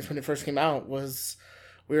experience when it first came out was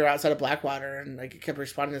we were outside of Blackwater and like it kept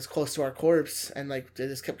responding as close to our corpse and like they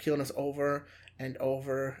just kept killing us over and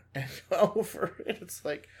over and over. And it's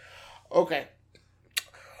like, okay.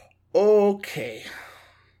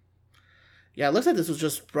 Yeah, it looks like this was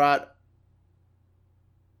just brought.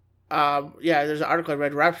 There's an article I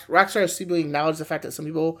read. Rockstar has seemingly acknowledged the fact that some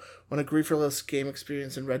people want a grieferless game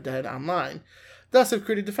experience in Red Dead Online. Thus, they've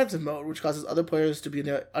created defensive mode, which causes other players to be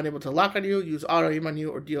unable to lock on you, use auto aim on you,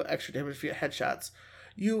 or deal extra damage via headshots.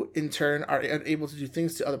 You, in turn, are unable to do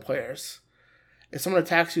things to other players. If someone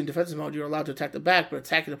attacks you in defensive mode, you're allowed to attack them back, but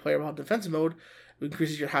attacking the player while in defensive mode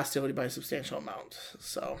increases your hostility by a substantial amount.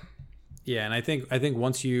 So, yeah, and I think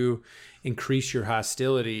once you increase your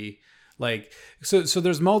hostility, like so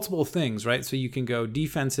there's multiple things, right? So you can go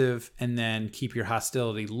defensive and then keep your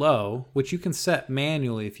hostility low, which you can set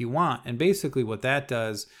manually if you want. And basically what that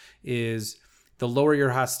does is the lower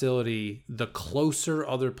your hostility, the closer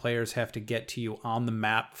other players have to get to you on the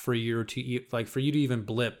map for you to even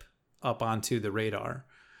blip up onto the radar.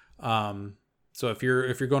 So if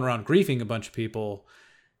you're going around griefing a bunch of people,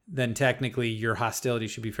 then technically your hostility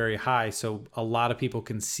should be very high. So a lot of people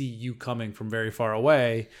can see you coming from very far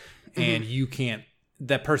away, and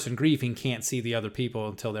that person griefing can't see the other people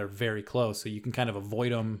until they're very close. So you can kind of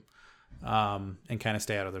avoid them and kind of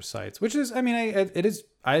stay out of their sights, which is, I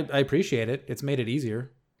appreciate it. It's made it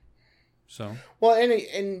easier. So, well,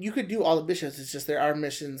 and you could do all the missions. It's just there are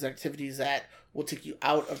missions, activities that will take you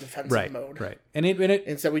out of defensive mode. Right.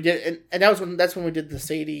 And so we did, and that's when we did the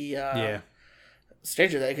Sadie,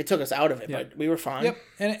 Stranger Things. It took us out of it, but we were fine. Yep.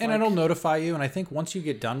 And it'll notify you. And I think once you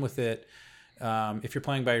get done with it, if you're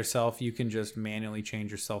playing by yourself, you can just manually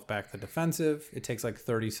change yourself back to defensive. It takes like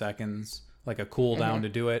 30 seconds, like a cooldown to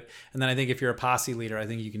do it. And then I think if you're a posse leader, I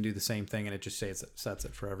think you can do the same thing, and it just sets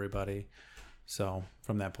it for everybody. So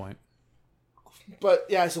from that point. But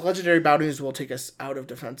yeah, so legendary bounties will take us out of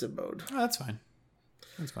defensive mode. Oh, that's fine.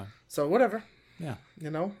 So whatever. Yeah.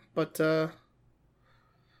 But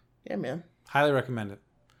yeah, man. Highly recommend it.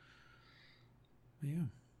 Yeah.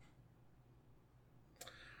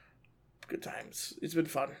 Good times. It's been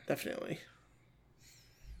fun, definitely.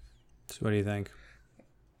 So what do you think?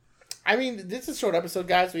 I mean, this is a short episode,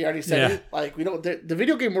 guys. We already said it. Like, we don't. The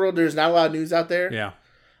video game world, there's not a lot of news out there. Yeah.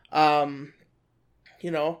 Won't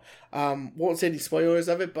say any spoilers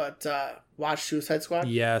of it, but watch Suicide Squad.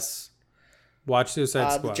 Yes. Watch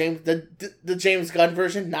Suicide Squad. The James Gunn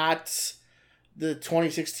version, not the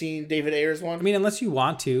 2016 David Ayers one. I mean, unless you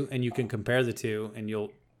want to, and you can compare the two, and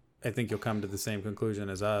I think you'll come to the same conclusion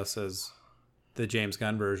as us, as the James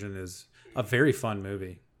Gunn version is a very fun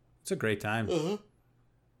movie. It's a great time. Mm-hmm.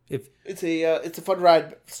 It's a fun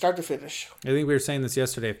ride, start to finish. I think we were saying this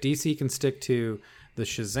yesterday. If DC can stick to the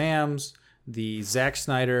Shazams, the Zack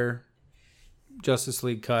Snyder Justice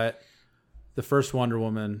League cut, the first Wonder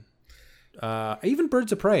Woman, even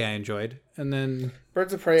Birds of Prey I enjoyed, and then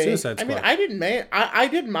Birds of Prey. Suicide Squad. I mean, I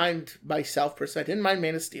didn't mind myself per se. I didn't mind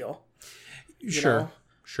Man of Steel. Sure.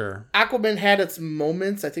 Aquaman had its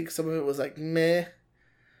moments. I think some of it was like meh,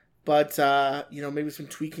 but maybe some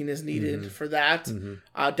tweaking is needed for that.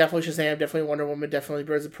 Mm-hmm. Definitely Shazam, definitely Wonder Woman, definitely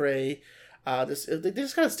Birds of Prey. They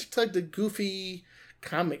just gotta stick to like the goofy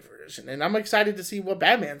comic version, and I'm excited to see what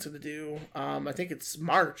Batman's gonna do. I think it's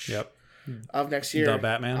March of next year. The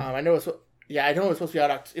Batman. I know it's supposed to be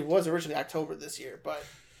out. It was originally October this year, but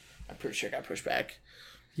I'm pretty sure it got pushed back.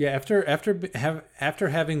 Yeah, after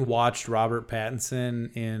having watched Robert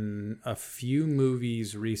Pattinson in a few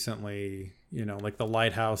movies recently, like The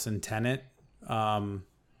Lighthouse and Tenet, wow,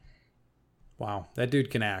 that dude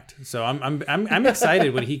can act. So I'm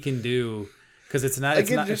excited what he can do, because it's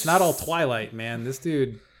not all Twilight, man. This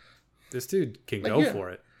dude can go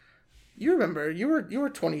for it. You remember you were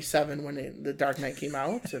 27 when The Dark Knight came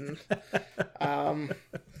out, and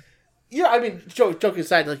I mean, joke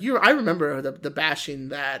aside, like I remember the bashing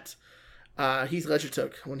that Heath Ledger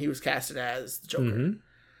took when he was casted as the Joker,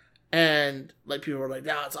 and like people were like,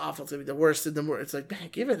 "No, it's awful. It's gonna be the worst in the world." It's like, man,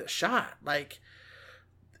 give it a shot. Like,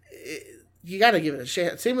 you got to give it a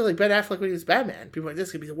chance. Same with like Ben Affleck when he was Batman. People were like,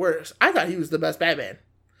 "This could be the worst." I thought he was the best Batman.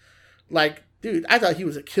 Like, dude, I thought he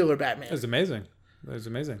was a killer Batman. It was amazing.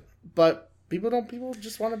 But people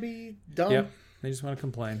just want to be dumb. Yep, they just want to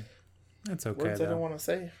complain. That's okay. Words though. I don't want to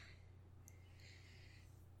say.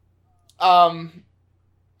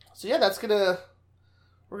 So yeah,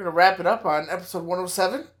 we're gonna wrap it up on episode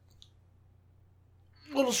 107.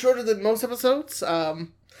 a little shorter than most episodes.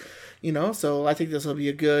 You know, so I think this will be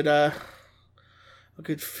a good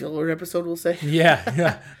filler episode, we'll say.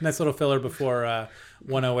 Yeah. Nice little filler before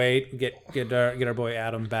 108. Get our boy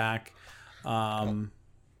Adam back. And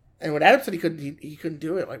when Adam said he couldn't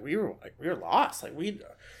do it, like we were lost. Like we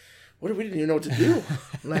didn't even know what to do.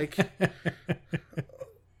 like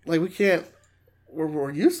we can't.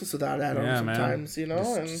 We're useless without Adam sometimes, man. You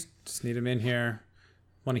know. Just need him in here.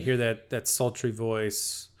 Want to hear that sultry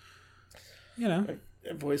voice. You know.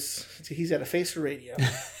 Voice. He's got a face for radio.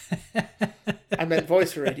 I meant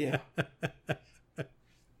voice for radio.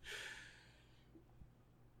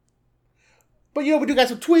 But we do got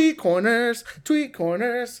some tweet corners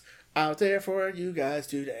out there for you guys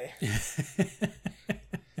today.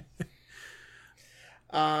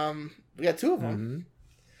 We got two of them,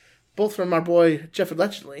 both from our boy Jeff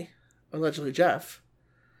allegedly Jeff.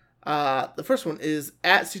 The first one is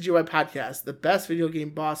at CGY Podcast, the best video game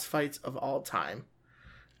boss fights of all time.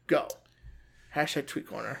 Go. Hashtag tweet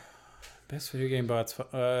corner. Best video game bots.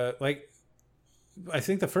 I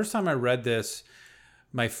think the first time I read this,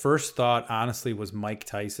 my first thought honestly was Mike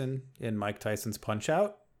Tyson in Mike Tyson's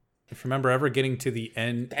Punch-Out. If you remember ever getting to the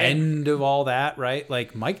end of all that, right?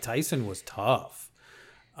 Like Mike Tyson was tough,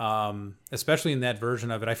 especially in that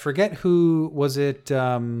version of it. I forget who was it.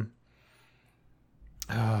 Who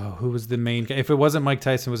was the main? If it wasn't Mike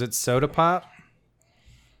Tyson, was it Soda Pop?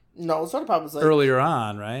 No, Soda Pop was like earlier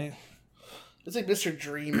on, right? It's like Mr.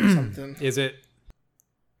 Dream or something. Is it?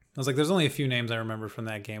 I was like, there's only a few names I remember from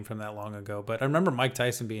that game from that long ago, but I remember Mike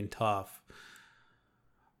Tyson being tough.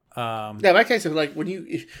 Yeah, Mike Tyson, like when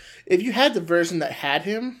if you had the version that had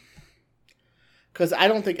him, because I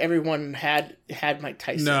don't think everyone had Mike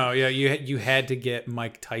Tyson. No, yeah, you had to get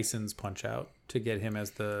Mike Tyson's Punch-Out to get him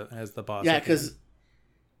as the boss. Yeah, because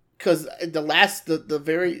the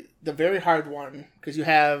very hard one, because you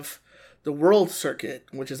have the World Circuit,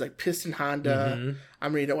 which is like Piston Honda. Mm-hmm.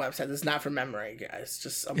 I'm reading a website. This is not from memory,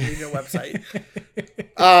 guys. I'm reading a website.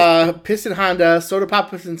 Piston Honda, Soda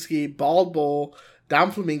Pop Pisinski, Bald Bull,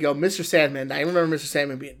 Dom Flamingo, Mr. Sandman. I remember Mr.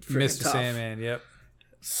 Sandman being freaking tough. Mr. Sandman, yep.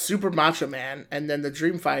 Super Macho Man, and then the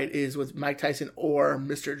Dream Fight is with Mike Tyson or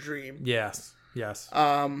Mr. Dream. Yes. But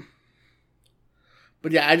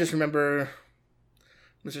yeah, I just remember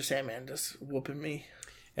Mr. Sandman just whooping me.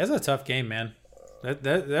 That's a tough game, man.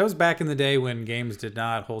 That was back in the day when games did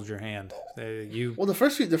not hold your hand. Well, the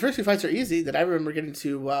first few fights are easy. That I remember getting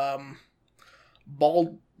to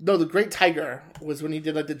the Great Tiger was when he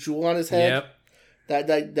did like the jewel on his head. Yep.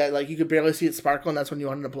 That like you could barely see it sparkle, and that's when you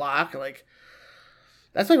wanted to block. Like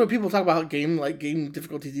that's like when people talk about game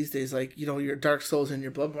difficulty these days, like your Dark Souls and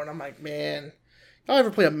your Bloodborne. I'm like, man, y'all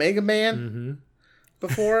ever play a Mega Man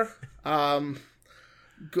before? Ghouls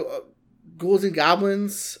and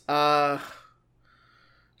Goblins.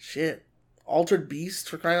 Altered Beast,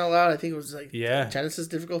 for crying out loud. I think it was like Genesis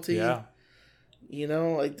difficulty. Yeah.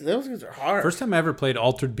 Like those things are hard. First time I ever played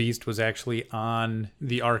Altered Beast was actually on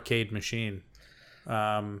the arcade machine.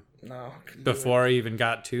 Before I even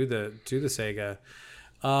got to the Sega.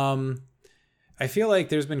 I feel like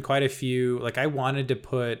there's been quite a few. Like I wanted to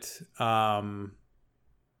put. Let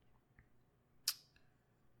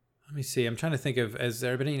me see. I'm trying to think of. Has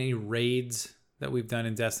there been any raids that we've done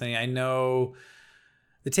in Destiny? I know.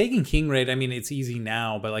 The Taken King raid, I mean, it's easy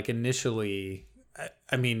now, but like initially,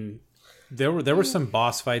 I mean, there were some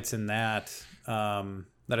boss fights in that that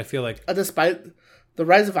I feel like the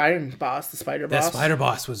Rise of Iron boss, the spider boss. That spider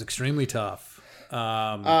boss was extremely tough.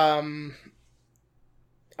 For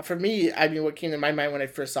me, I mean, what came to my mind when I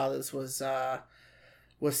first saw this was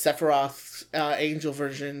Sephiroth's angel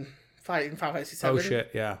version fighting Final Fantasy VII. Oh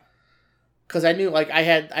shit, yeah. Because I knew, like, I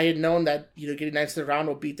had known that getting Knights of the Round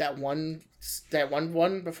will beat that one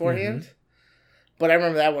beforehand, but I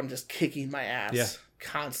remember that one just kicking my ass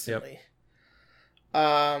constantly.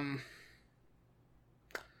 Yep.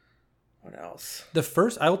 What else?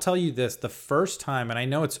 I will tell you this: the first time, and I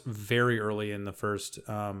know it's very early in the first.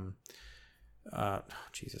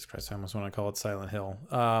 Jesus Christ! I almost want to call it Silent Hill.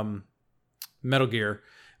 Metal Gear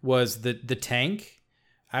was the tank.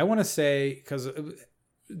 I want to say because.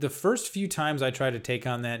 The first few times I tried to take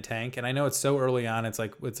on that tank, and I know it's so early on, it's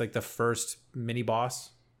like the first mini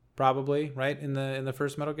boss, probably, right, in the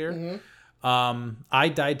first Metal Gear. Mm-hmm. I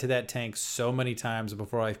died to that tank so many times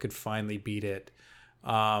before I could finally beat it.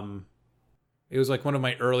 It was like one of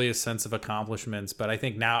my earliest sense of accomplishments, but I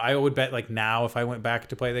think now I would bet like now if I went back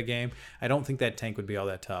to play the game, I don't think that tank would be all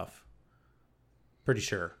that tough. Pretty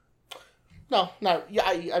sure. No. Yeah,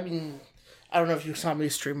 I mean, I don't know if you saw me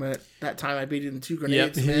stream it that time. I beat him 2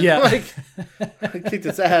 grenades, Yep. man. Yeah. Like, I kicked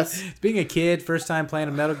his ass. Being a kid, first time playing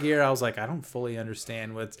a Metal Gear, I was like, I don't fully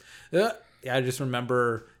understand what's. I just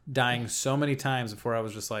remember dying so many times before I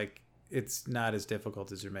was just like, it's not as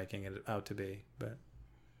difficult as you're making it out to be. But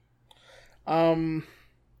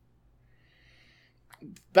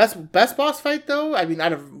best boss fight though. I mean,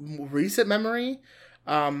 out of recent memory,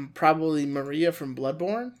 probably Maria from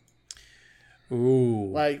Bloodborne. ooh,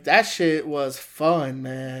 Like that shit was fun,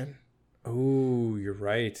 man. ooh, you're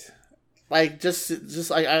right. Like just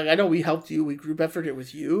like I know we helped you, we group effort it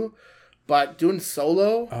with you, but doing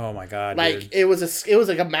solo, Oh my god, like dude. it was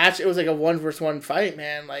like a match. It was like a 1v1 fight,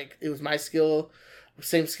 man. Like it was my skill,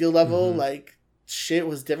 same skill level. Mm-hmm. Like shit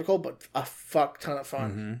was difficult, but a fuck ton of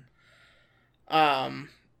fun. Mm-hmm.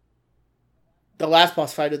 The last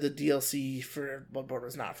boss fight of the DLC for Bloodborne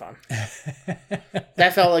was not fun.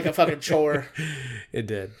 That felt like a fucking chore. It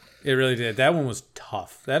did. It really did. That one was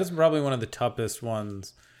tough. That is probably one of the toughest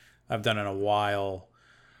ones I've done in a while.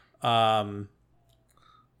 I'm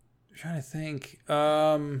trying to think.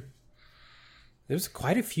 There's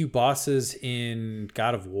quite a few bosses in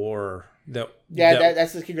God of War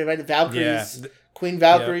That's the key, right? The Valkyries, Yeah. Queen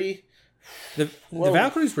Valkyrie. The Whoa.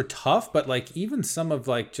 Valkyries were tough, but like even some of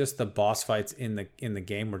like just the boss fights in the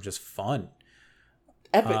game were just fun.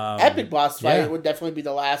 Epic boss fight yeah. would definitely be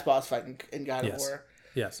the last boss fight in God Yes. of War.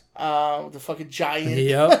 Yes. The fucking giant.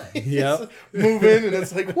 Yep. He's Yep. moving, and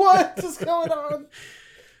it's like, what is going on?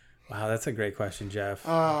 Wow, that's a great question, Jeff.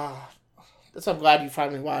 That's I'm glad you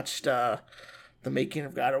finally watched the making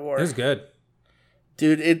of God of War. It was good.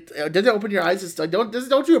 Dude, it did it open your eyes? It's like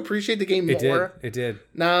don't you appreciate the game It more did. It did.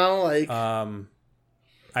 now? Like,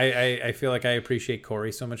 I feel like I appreciate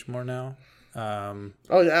Corey so much more now.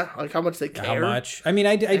 oh yeah, like how much they care. How much? I mean,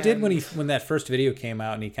 I did when that first video came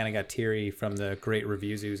out and he kind of got teary from the great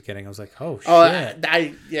reviews he was getting. I was like, oh shit.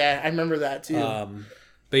 I remember that too.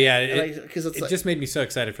 But yeah, it Because it's like, just made me so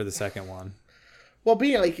excited for the second one. well,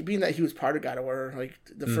 being that he was part of God of War, like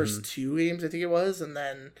the Mm-hmm. first 2 games, I think it was, and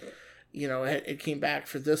then it came back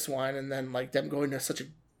for this one, and then like them going to such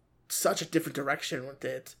a different direction with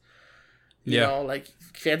it. You know, like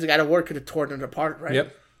fans of God of War could have torn it apart,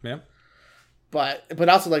 right? Yep. But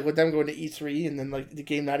also like with them going to E3 and then like the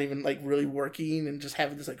game not even like really working and just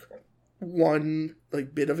having this like one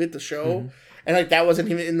like bit of it to show, and like that wasn't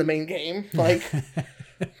even in the main game. Like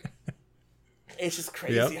it's just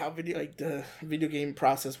crazy how the video game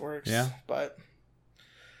process works. Yeah. But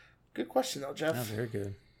good question though, Jeff. Oh, very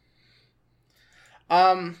good.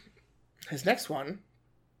 His next one,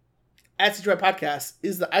 at CGI Podcast,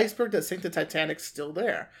 is the iceberg that sank the Titanic still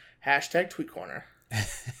there? Hashtag Tweet Corner.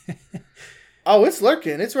 Oh, it's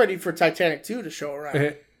lurking. It's ready for Titanic 2 to show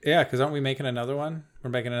around. Yeah, because aren't we making another one?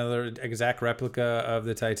 We're making another exact replica of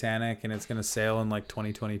the Titanic, and it's going to sail in like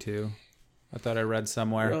 2022. I thought I read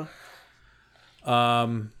somewhere.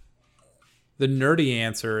 The nerdy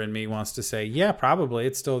answer in me wants to say, yeah, probably.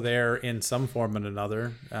 It's still there in some form or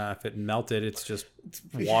another. If it melted, it's just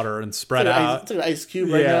water and spread out. It's like an ice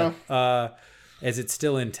cube right now. Is it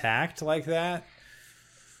still intact like that?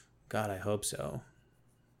 God, I hope so.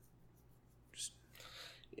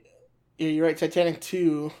 Yeah, you're right. Titanic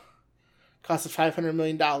 2 cost us $500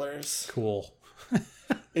 million. Cool.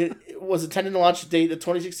 It was intended to launch date of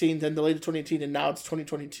 2016, then delayed to 2018, and now it's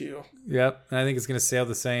 2022. Yep. And I think it's going to sail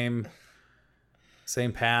the same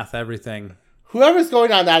path, everything. Whoever's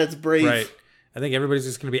going on that is brave. Right. I think everybody's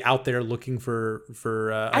just going to be out there looking for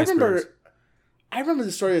icebergs. I remember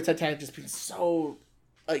the story of the Titanic just being so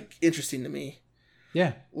like interesting to me.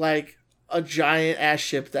 Yeah. Like a giant ass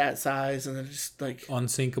ship that size, and then just like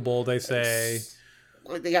Unsinkable, they say.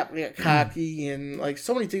 like they got cocky, and like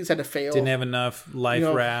so many things had to fail. Didn't have enough life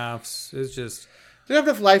rafts. It's just Didn't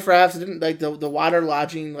have enough life rafts. It didn't like the water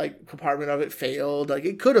lodging like compartment of it failed. Like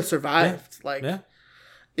it could have survived.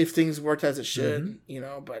 If things worked as it should,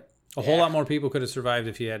 but a whole lot more people could have survived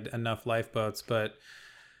if you had enough lifeboats. But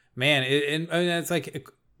man, it's like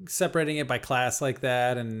separating it by class like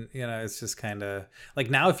that, and it's just kind of like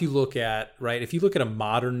now if you look at a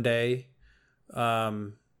modern day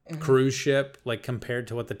cruise ship, like compared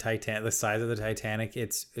to what the size of the Titanic,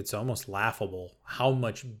 it's almost laughable how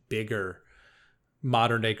much bigger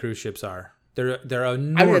modern day cruise ships are. They're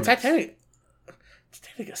enormous. I mean, the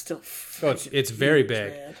Titanic is still. It's very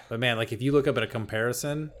big, man. but man, like if you look up at a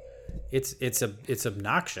comparison, it's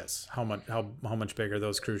obnoxious how much bigger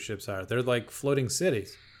those cruise ships are. They're like floating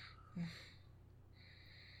cities.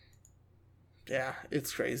 Yeah,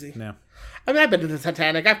 it's crazy. Yeah. I mean, I've been to the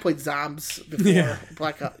Titanic. I've played Zombs before. Yeah.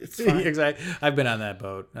 Blackout. It's fine. Exactly. I've been on that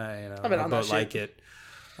boat. I've been on that boat shit. like it.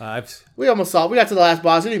 We almost saw. We got to the last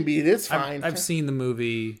boss. We didn't beat it. It's fine. I've seen the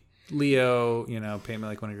movie Leo. Pay me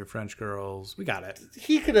like one of your French girls. We got it.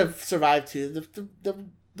 He could have survived too.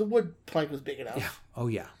 The wood plank was big enough. Yeah. Oh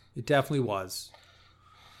yeah. It definitely was.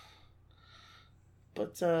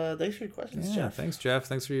 But thanks for your questions, Yeah, Jeff. thanks, Jeff.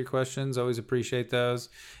 Thanks for your questions. Always appreciate those.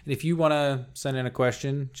 And if you want to send in a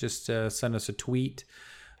question, just send us a tweet.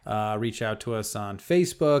 Reach out to us on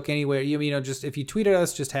Facebook, anywhere. Just if you tweet at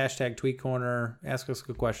us, just hashtag Tweet Corner. Ask us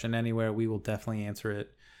a question anywhere. We will definitely answer it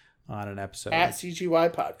on an episode. At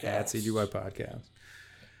CGY Podcast. At CGY Podcast.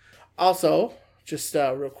 Also, just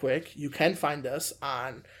real quick, you can find us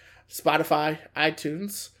on Spotify,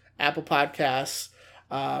 iTunes, Apple Podcasts,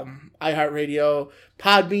 iHeartRadio,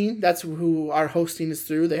 Podbean. That's who our hosting is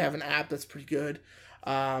through. They have an app that's pretty good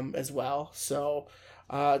as well. So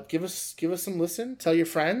give us some listen. Tell your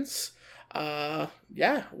friends. Word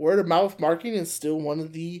of mouth marketing is still one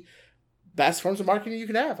of the best forms of marketing you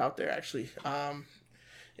can have out there. Actually,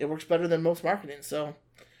 it works better than most marketing. So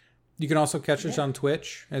you can also catch us on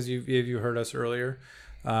Twitch, as you heard us earlier,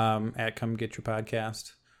 at Come Get Your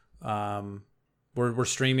Podcast. We're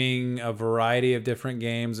streaming a variety of different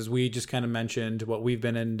games, as we just kind of mentioned what we've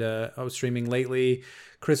been into streaming lately.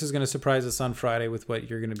 Chris is going to surprise us on Friday with what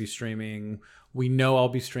you're going to be streaming. We know I'll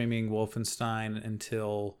be streaming Wolfenstein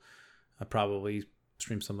until I probably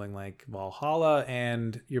stream something like Valhalla,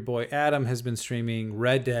 and your boy Adam has been streaming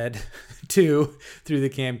Red Dead 2 through the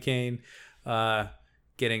campaign,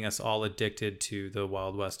 getting us all addicted to the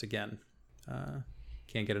Wild West again.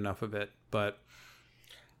 Can't get enough of it, but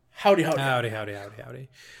howdy.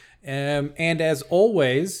 And as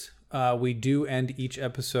always, we do end each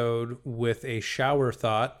episode with a shower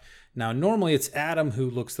thought. Now, normally it's Adam who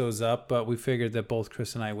looks those up, but we figured that both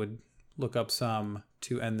Chris and I would look up some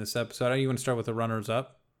to end this episode. You want to start with the runners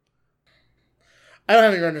up? I don't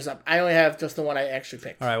have any runners up. I only have just the one I actually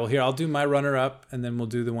picked. All right, well, here, I'll do my runner up, and then we'll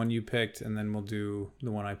do the one you picked, and then we'll do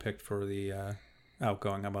the one I picked for the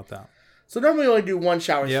outgoing. How about that? So normally we only do one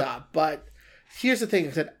shower stop, but here's the thing.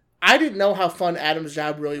 Is that I didn't know how fun Adam's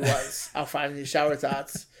job really was out finding these shower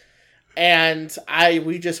thoughts. And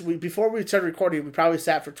before we started recording, we probably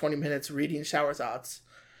sat for 20 minutes reading shower thoughts.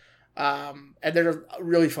 And they're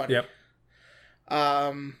really funny. Yep.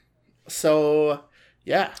 So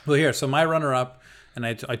yeah. Well, here, so my runner up, and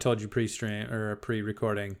I told you pre-stream or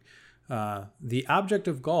pre-recording, the object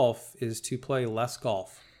of golf is to play less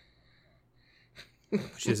golf,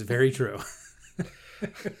 which is very true.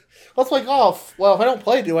 Let's play golf. Well, if I don't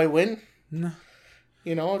play, do I win? No.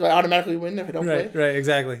 Do I automatically win if I don't play? Right,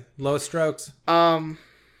 exactly. Lowest strokes. Go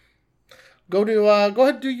ahead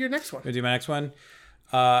and do your next one. I'll do my next one.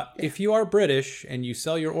 If you are British and you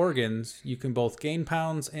sell your organs, you can both gain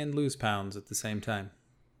pounds and lose pounds at the same time.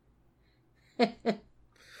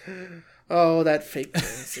 Oh, that fake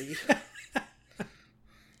currency.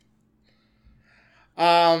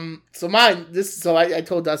 I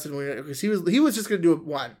told Dustin because he was just gonna do it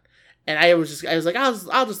one. And I was like,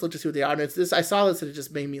 I'll just look to see what they are. And I saw this and it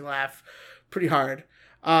just made me laugh pretty hard.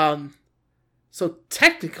 So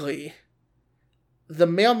technically, the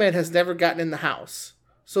mailman has never gotten in the house.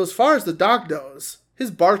 So as far as the dog knows, his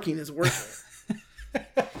barking is working.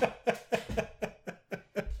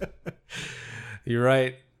 You're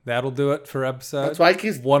right. That'll do it for episode that's why he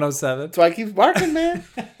keeps 107. That's why he keeps barking, man.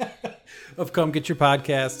 Of Come Get Your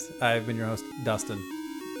Podcast. I've been your host, Dustin.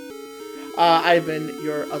 I've been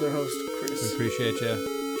your other host, Chris. We appreciate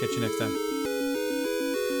you. Catch you next time.